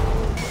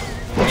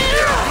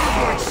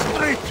 Going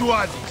straight to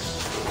Odyssey.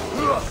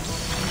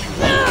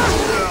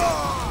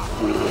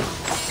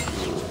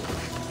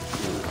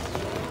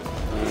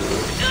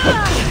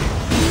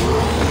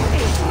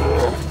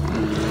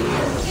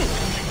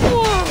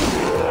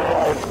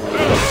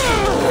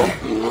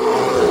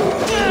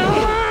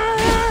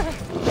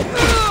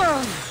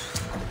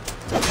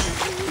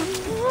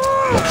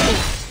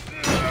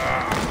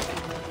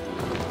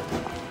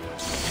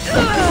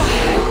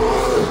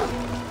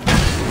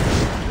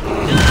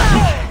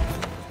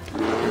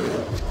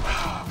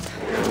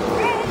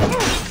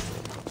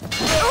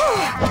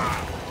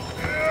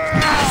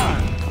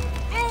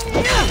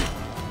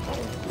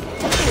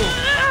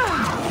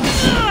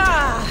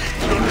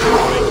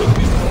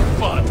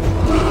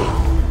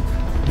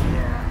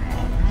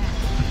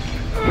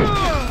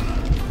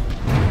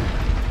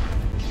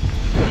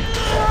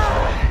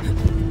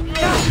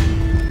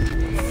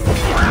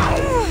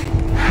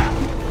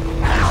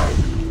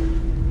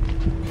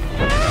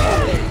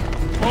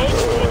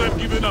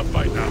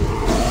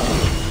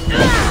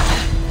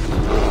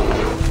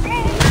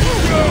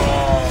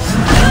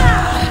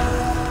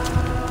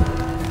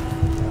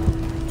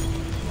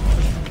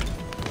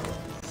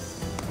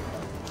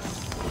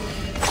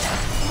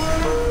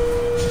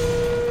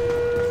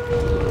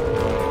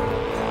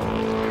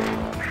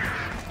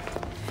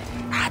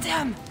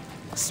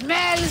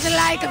 Smells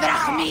like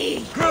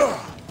Brahmi!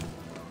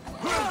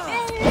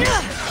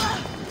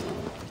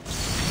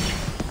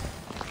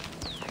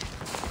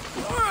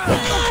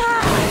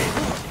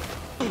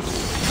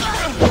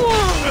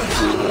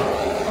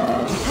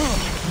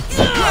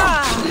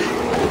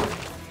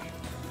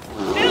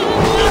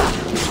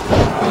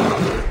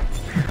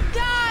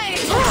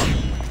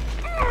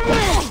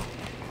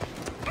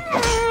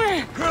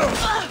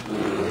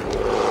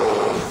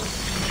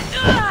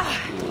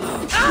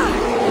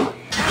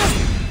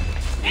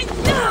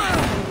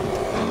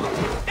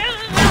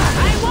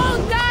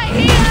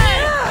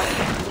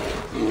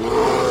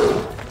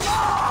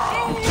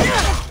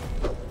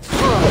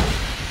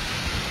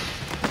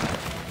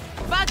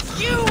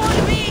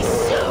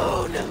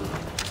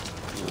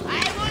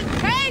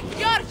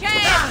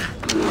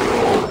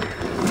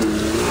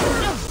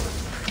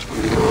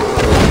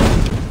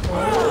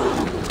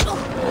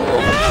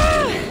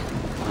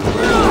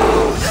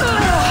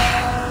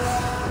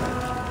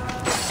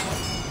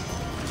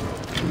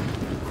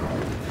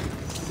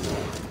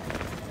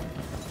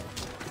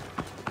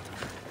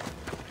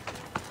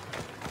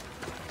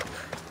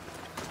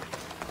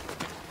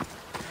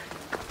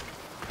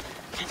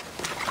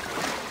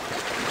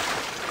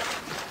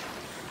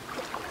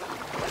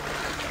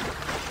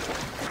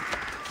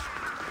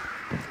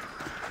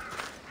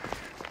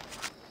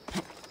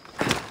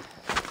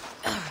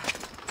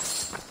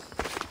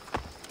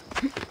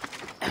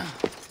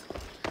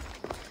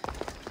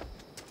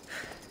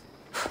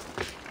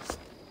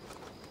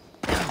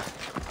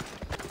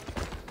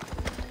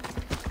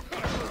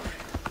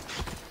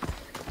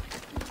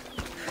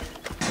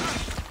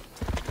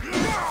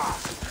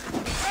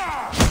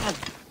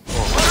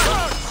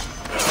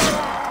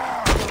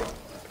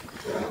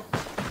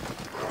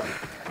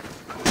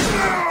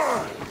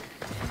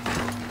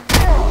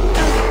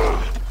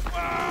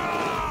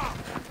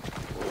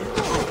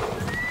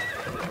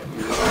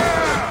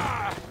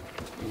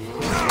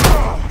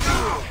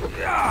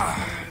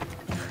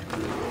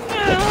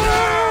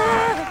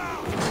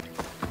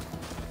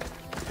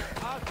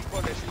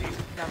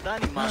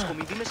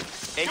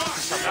 Έχει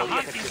τη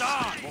σαββόλια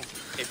κατευθυνσμό.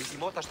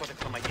 Επιθυμώντας τον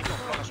εκτρομαγίνιο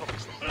χρόνος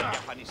όπλιστο.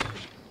 Διαφανίσει.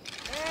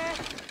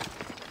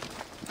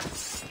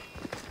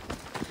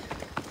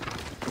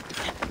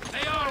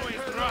 They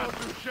always run.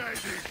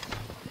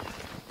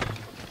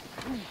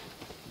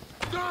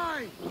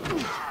 Die!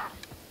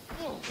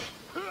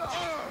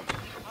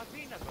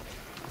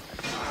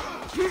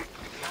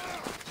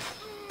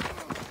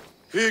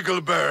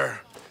 Eagle Bear,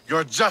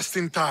 you're just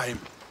in time.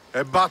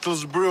 A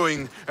battle's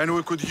brewing, and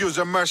we could use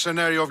a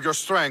mercenary of your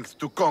strength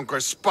to conquer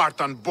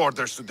Spartan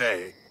borders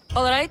today.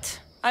 All right,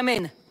 I'm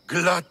in.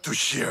 Glad to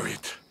hear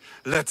it.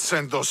 Let's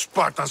send those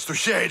Spartans to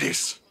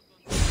Hades.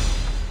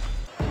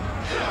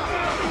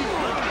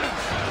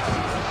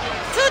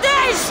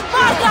 Today,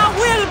 Sparta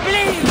will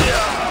bleed!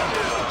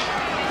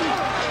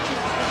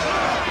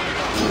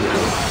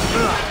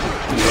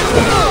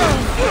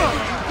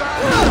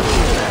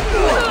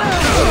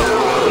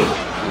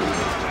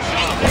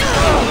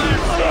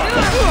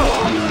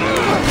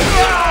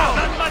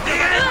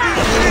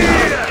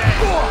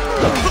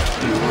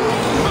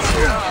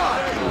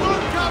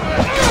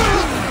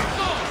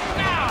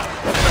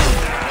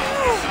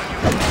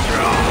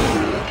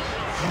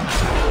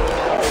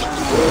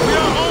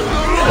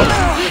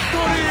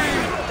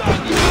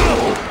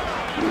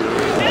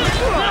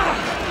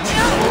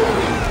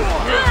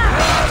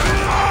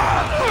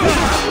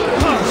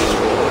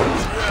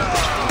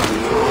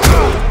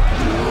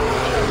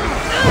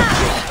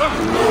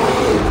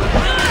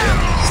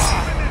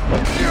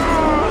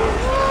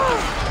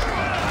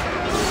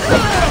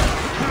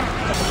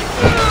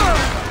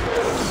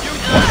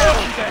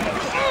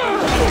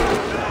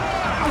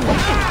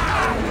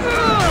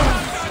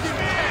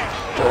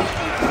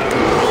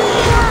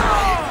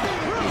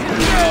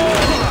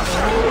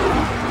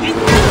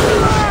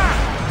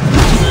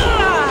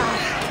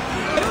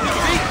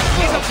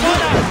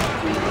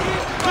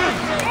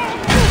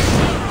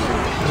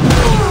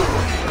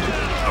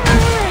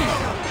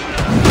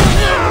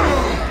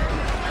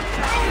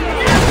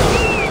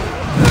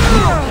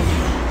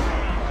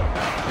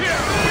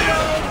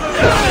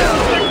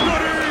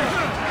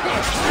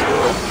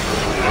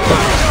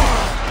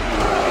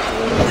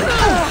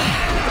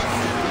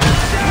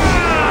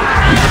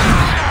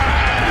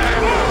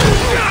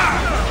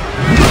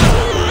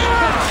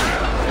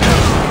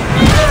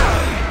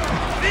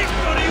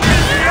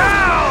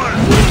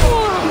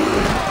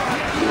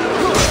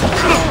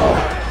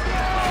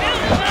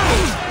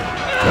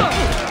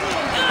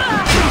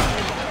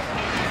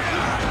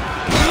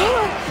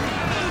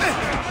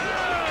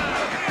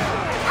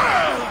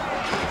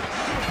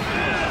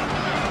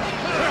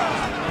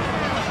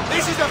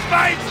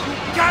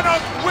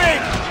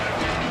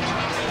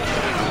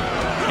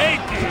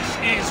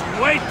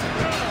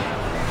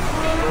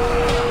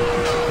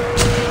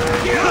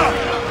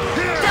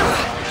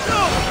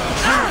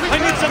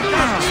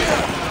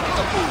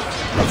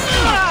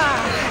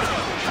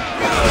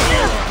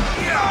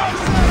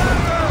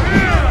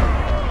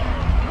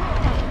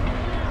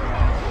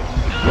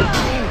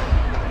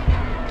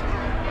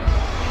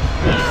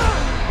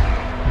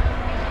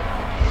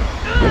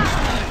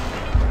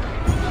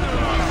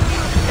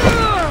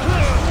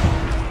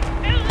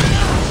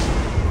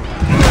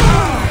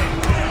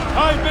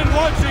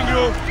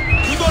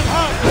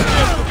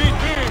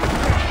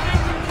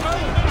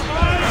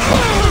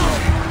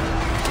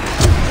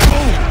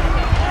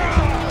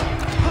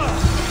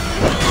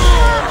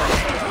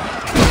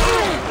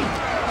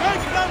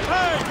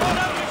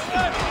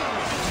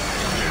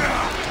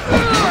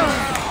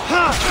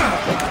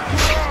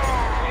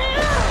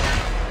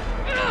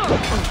 We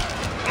can't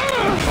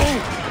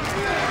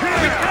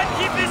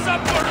keep this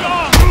up for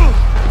long!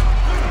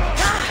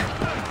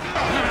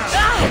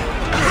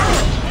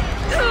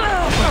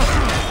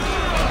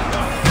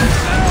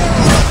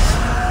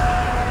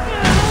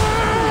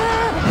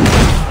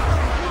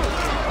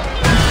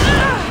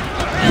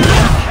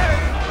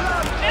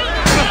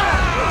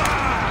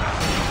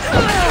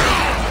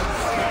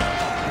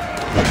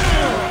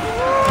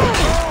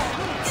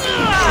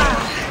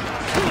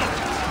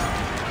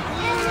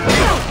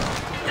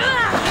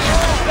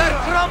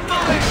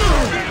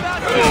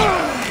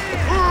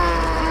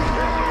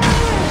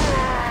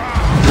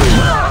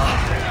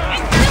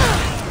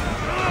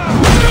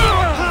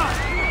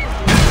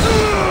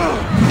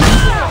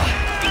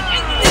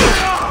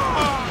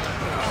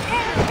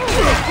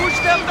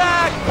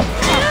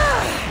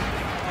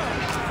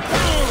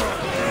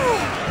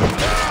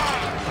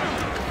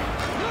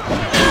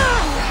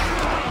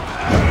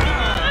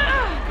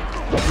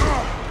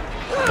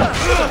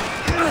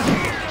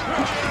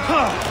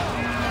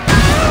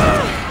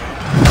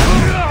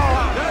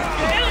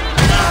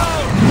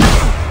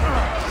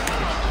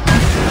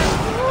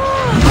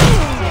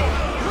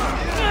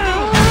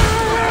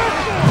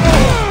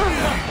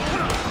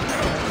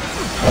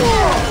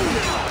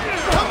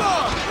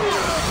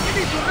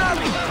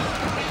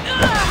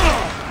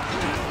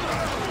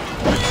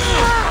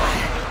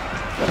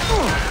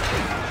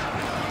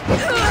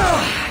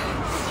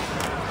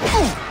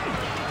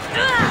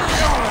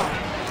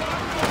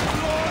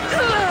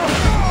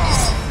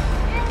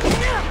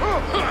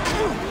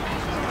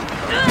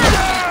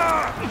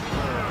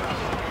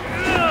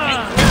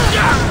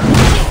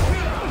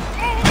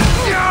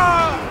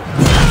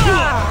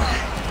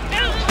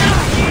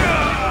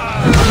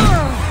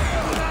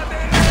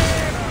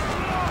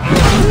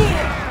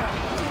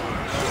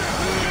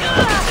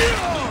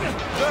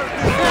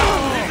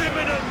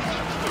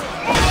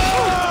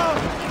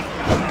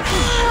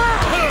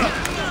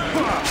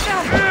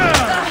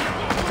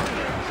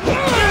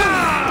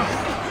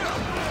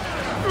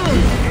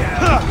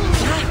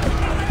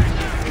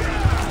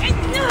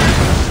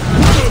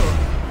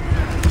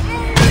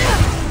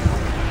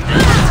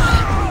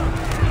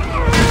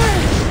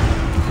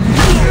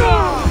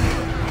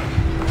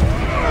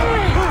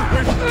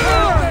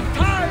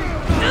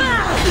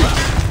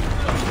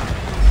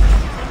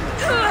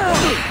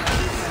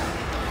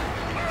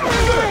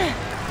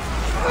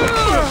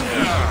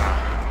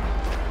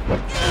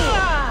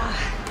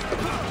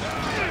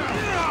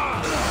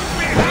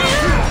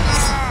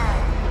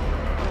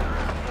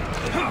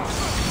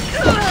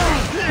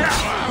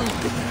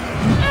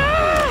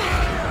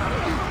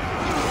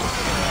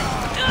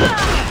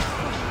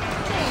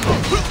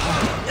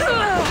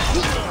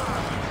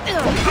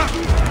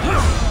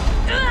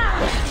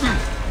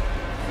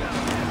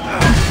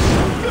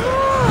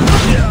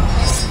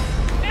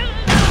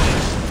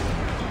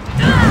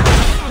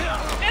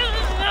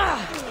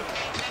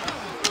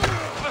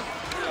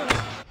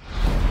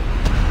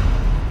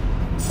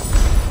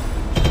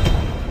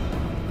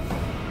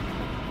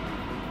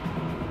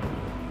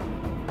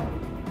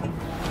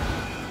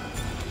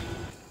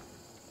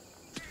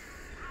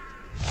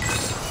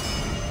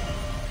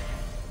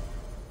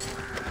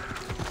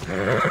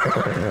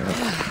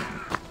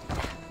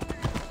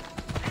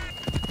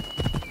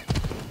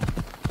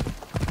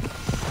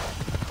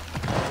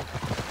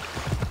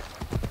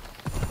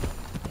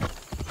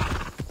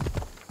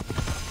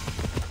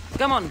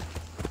 Come on.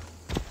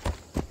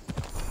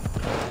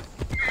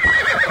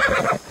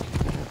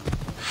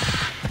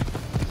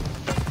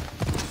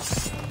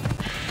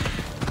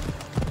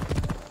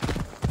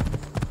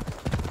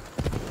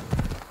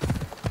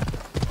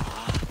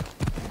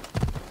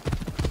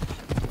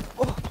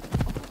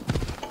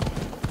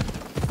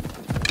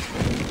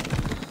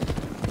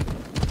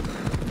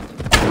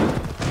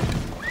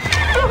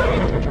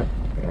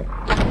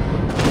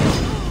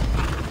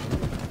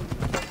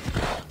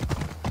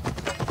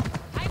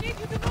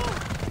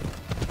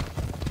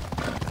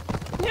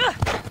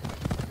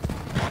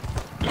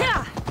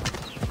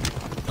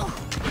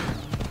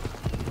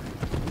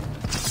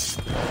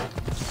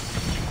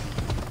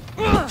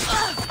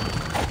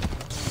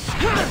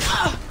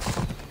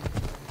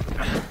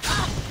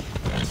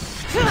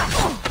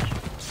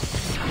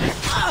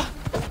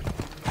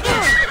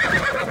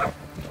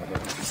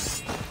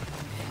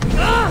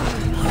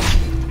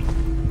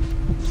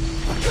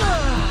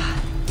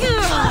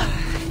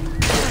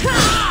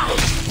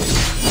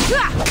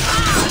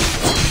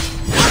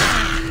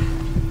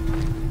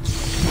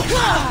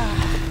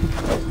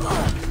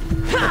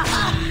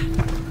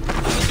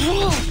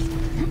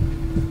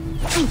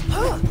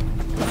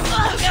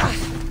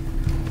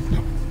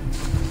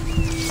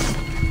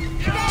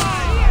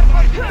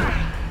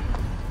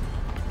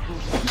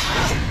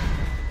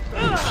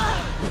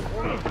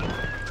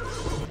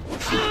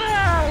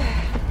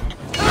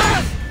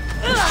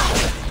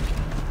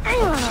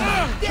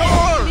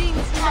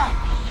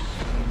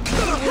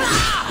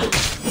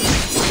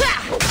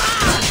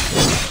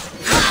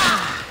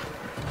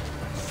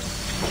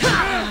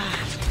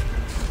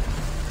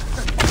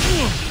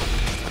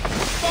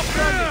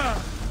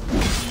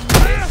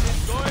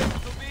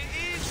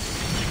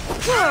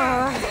 You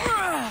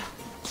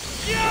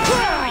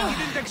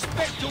didn't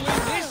expect to win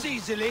this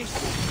easily.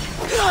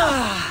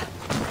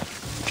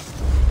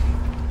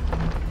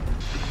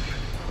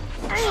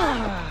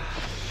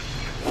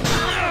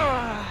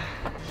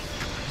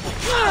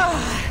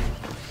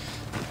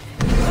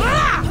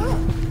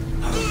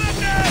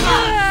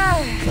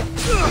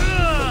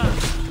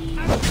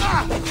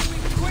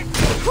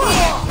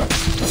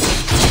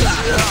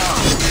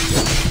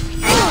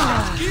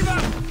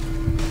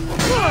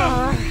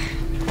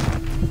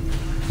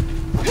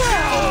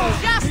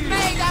 Just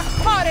made a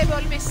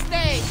horrible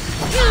mistake!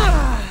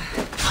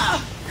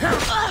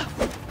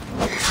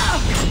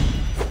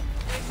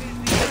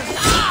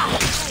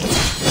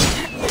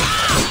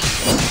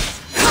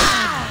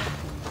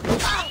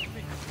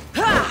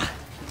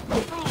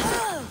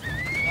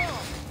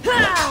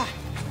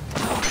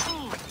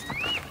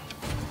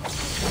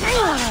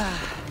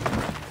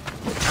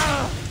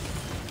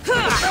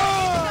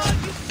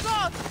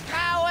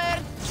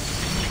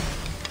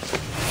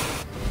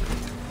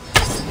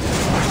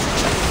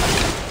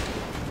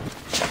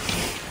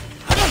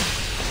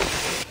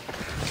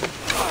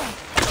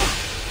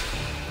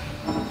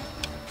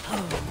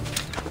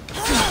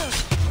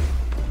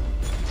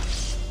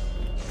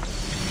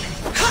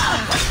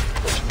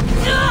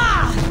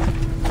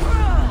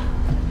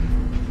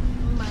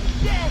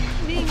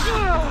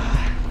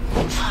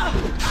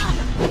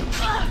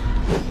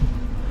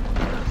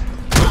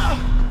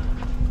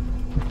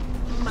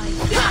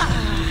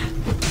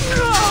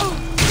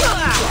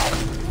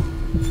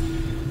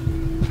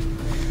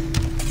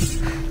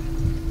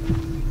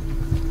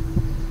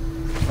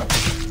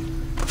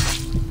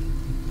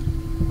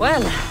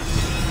 Well,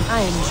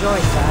 I enjoyed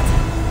that.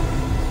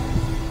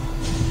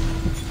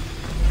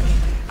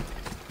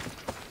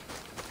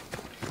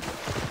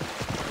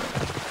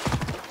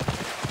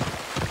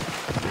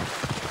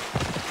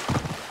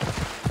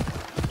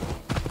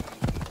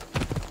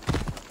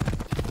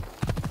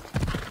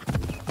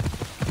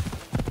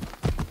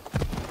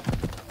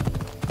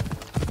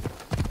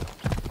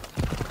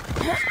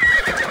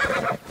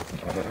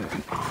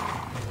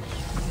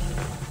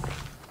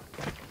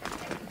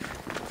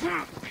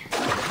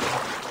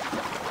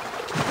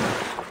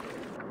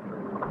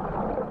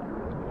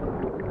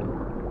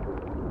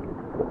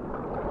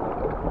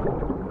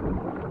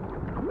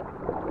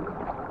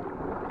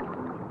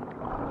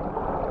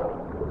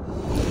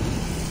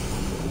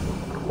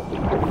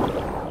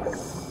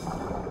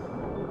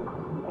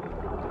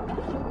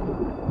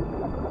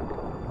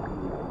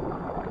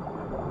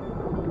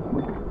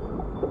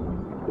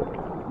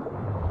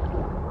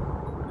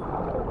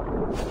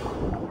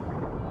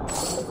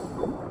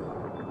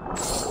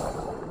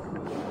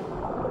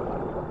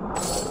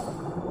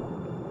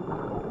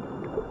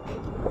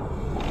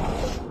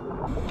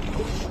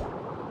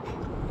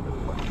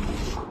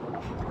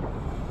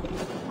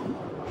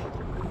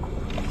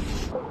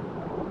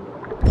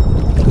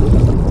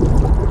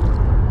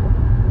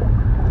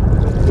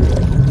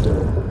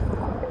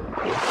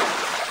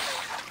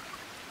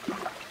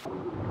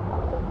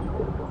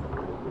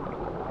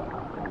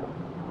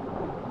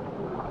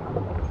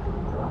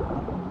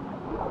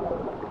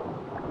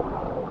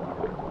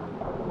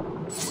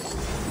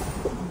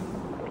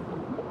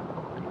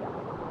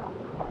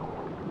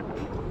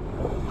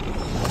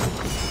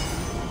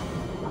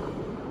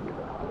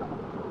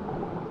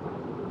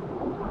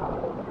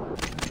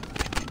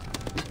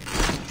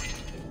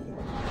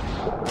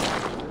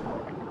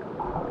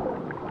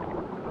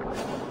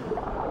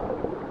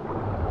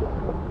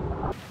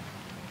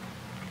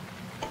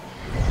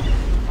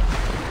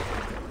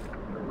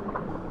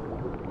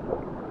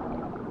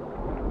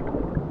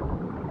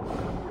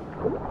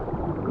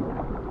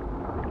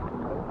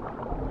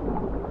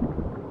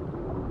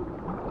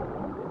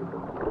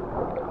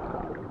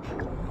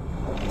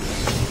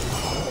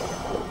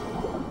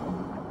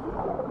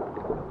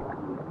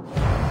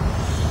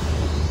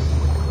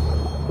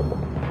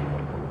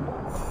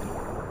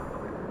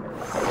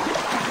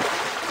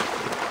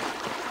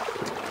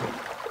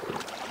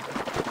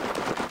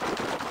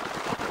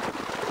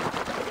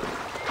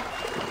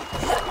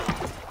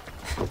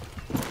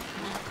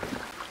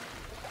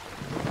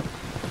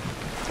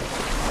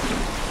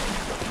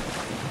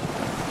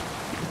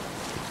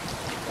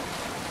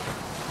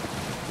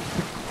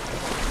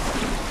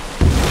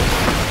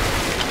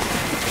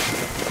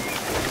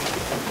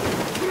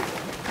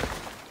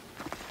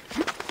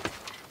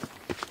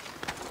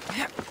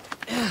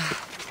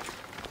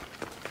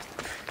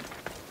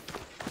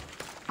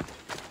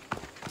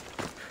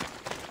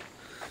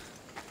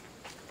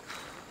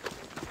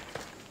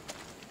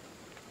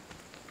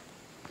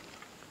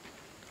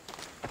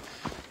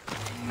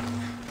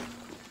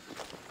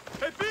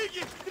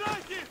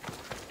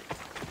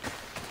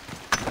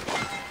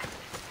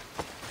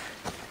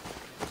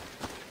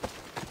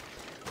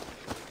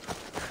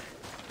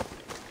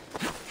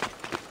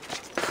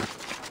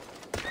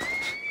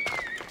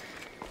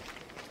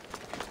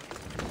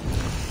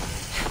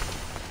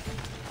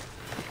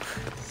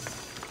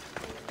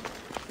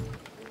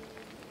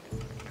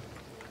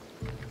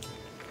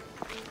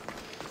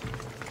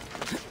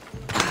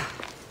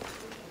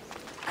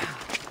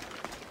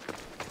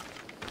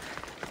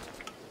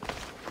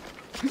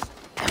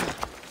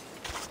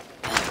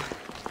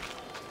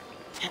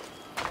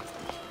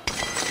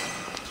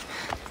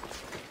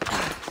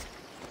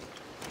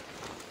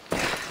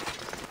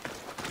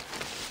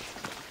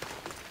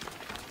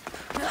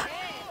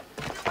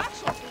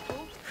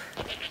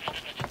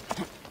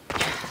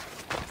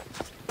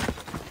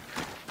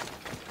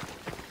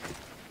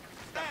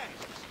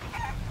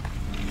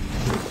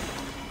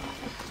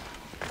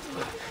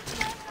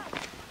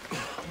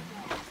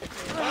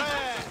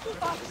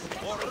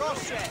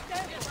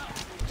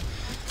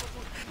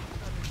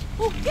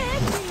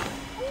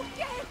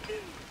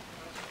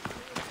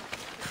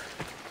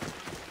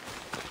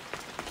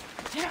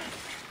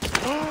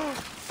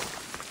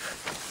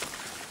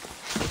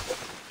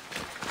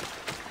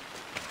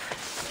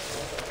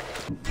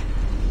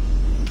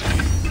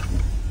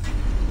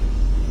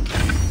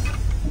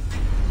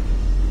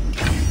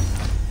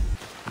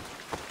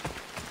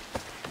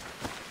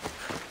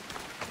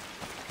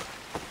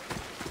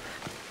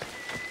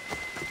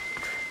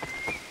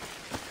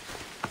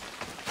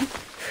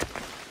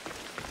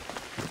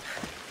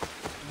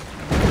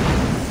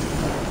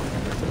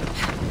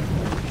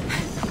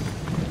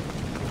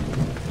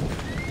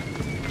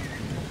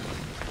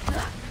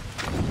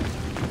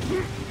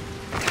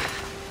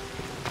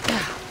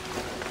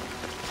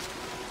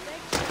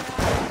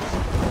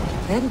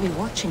 They'll be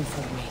watching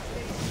for me.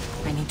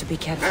 I need to be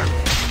careful.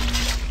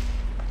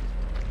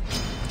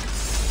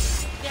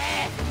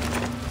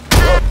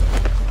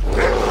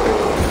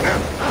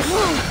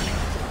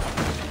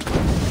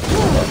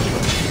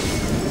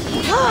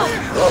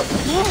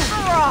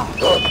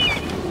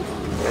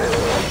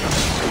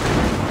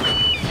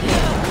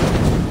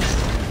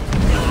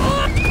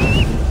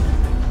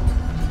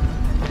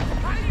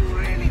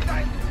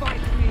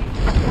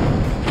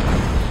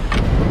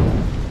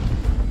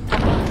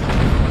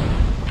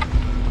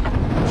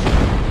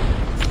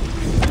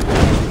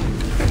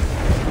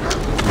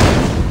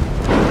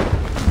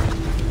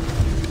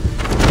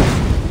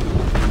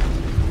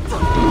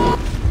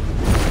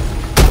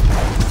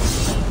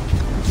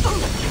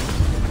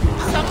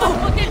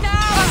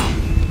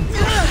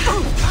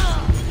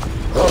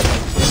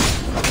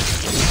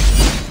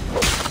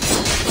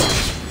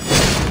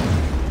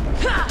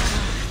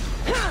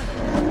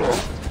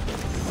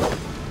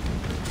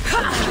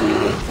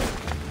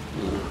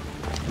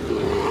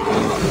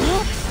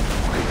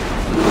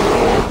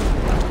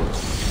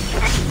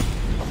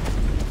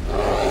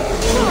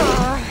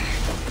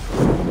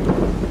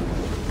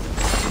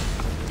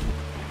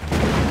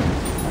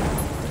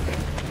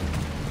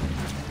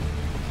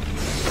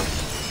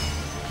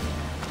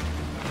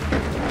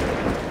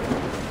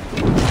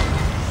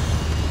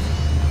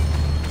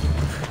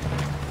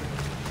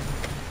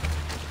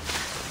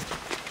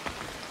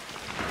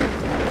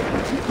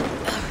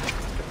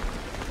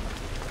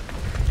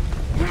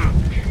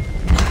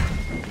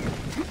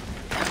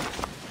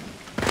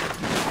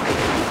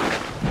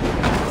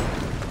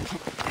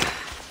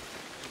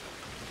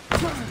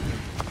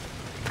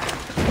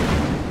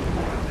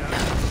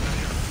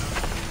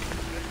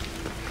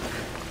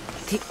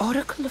 The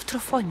Oracle of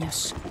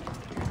Trophonius.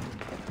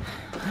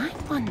 I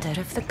wonder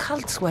if the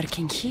cult's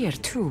working here,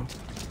 too.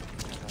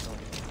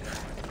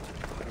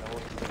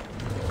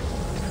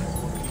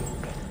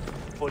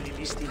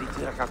 Πολυλίστη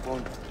λυτήρα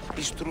κακών,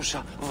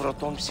 πιστρούσα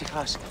βρωτών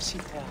ψυχάς,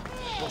 σύνθεα,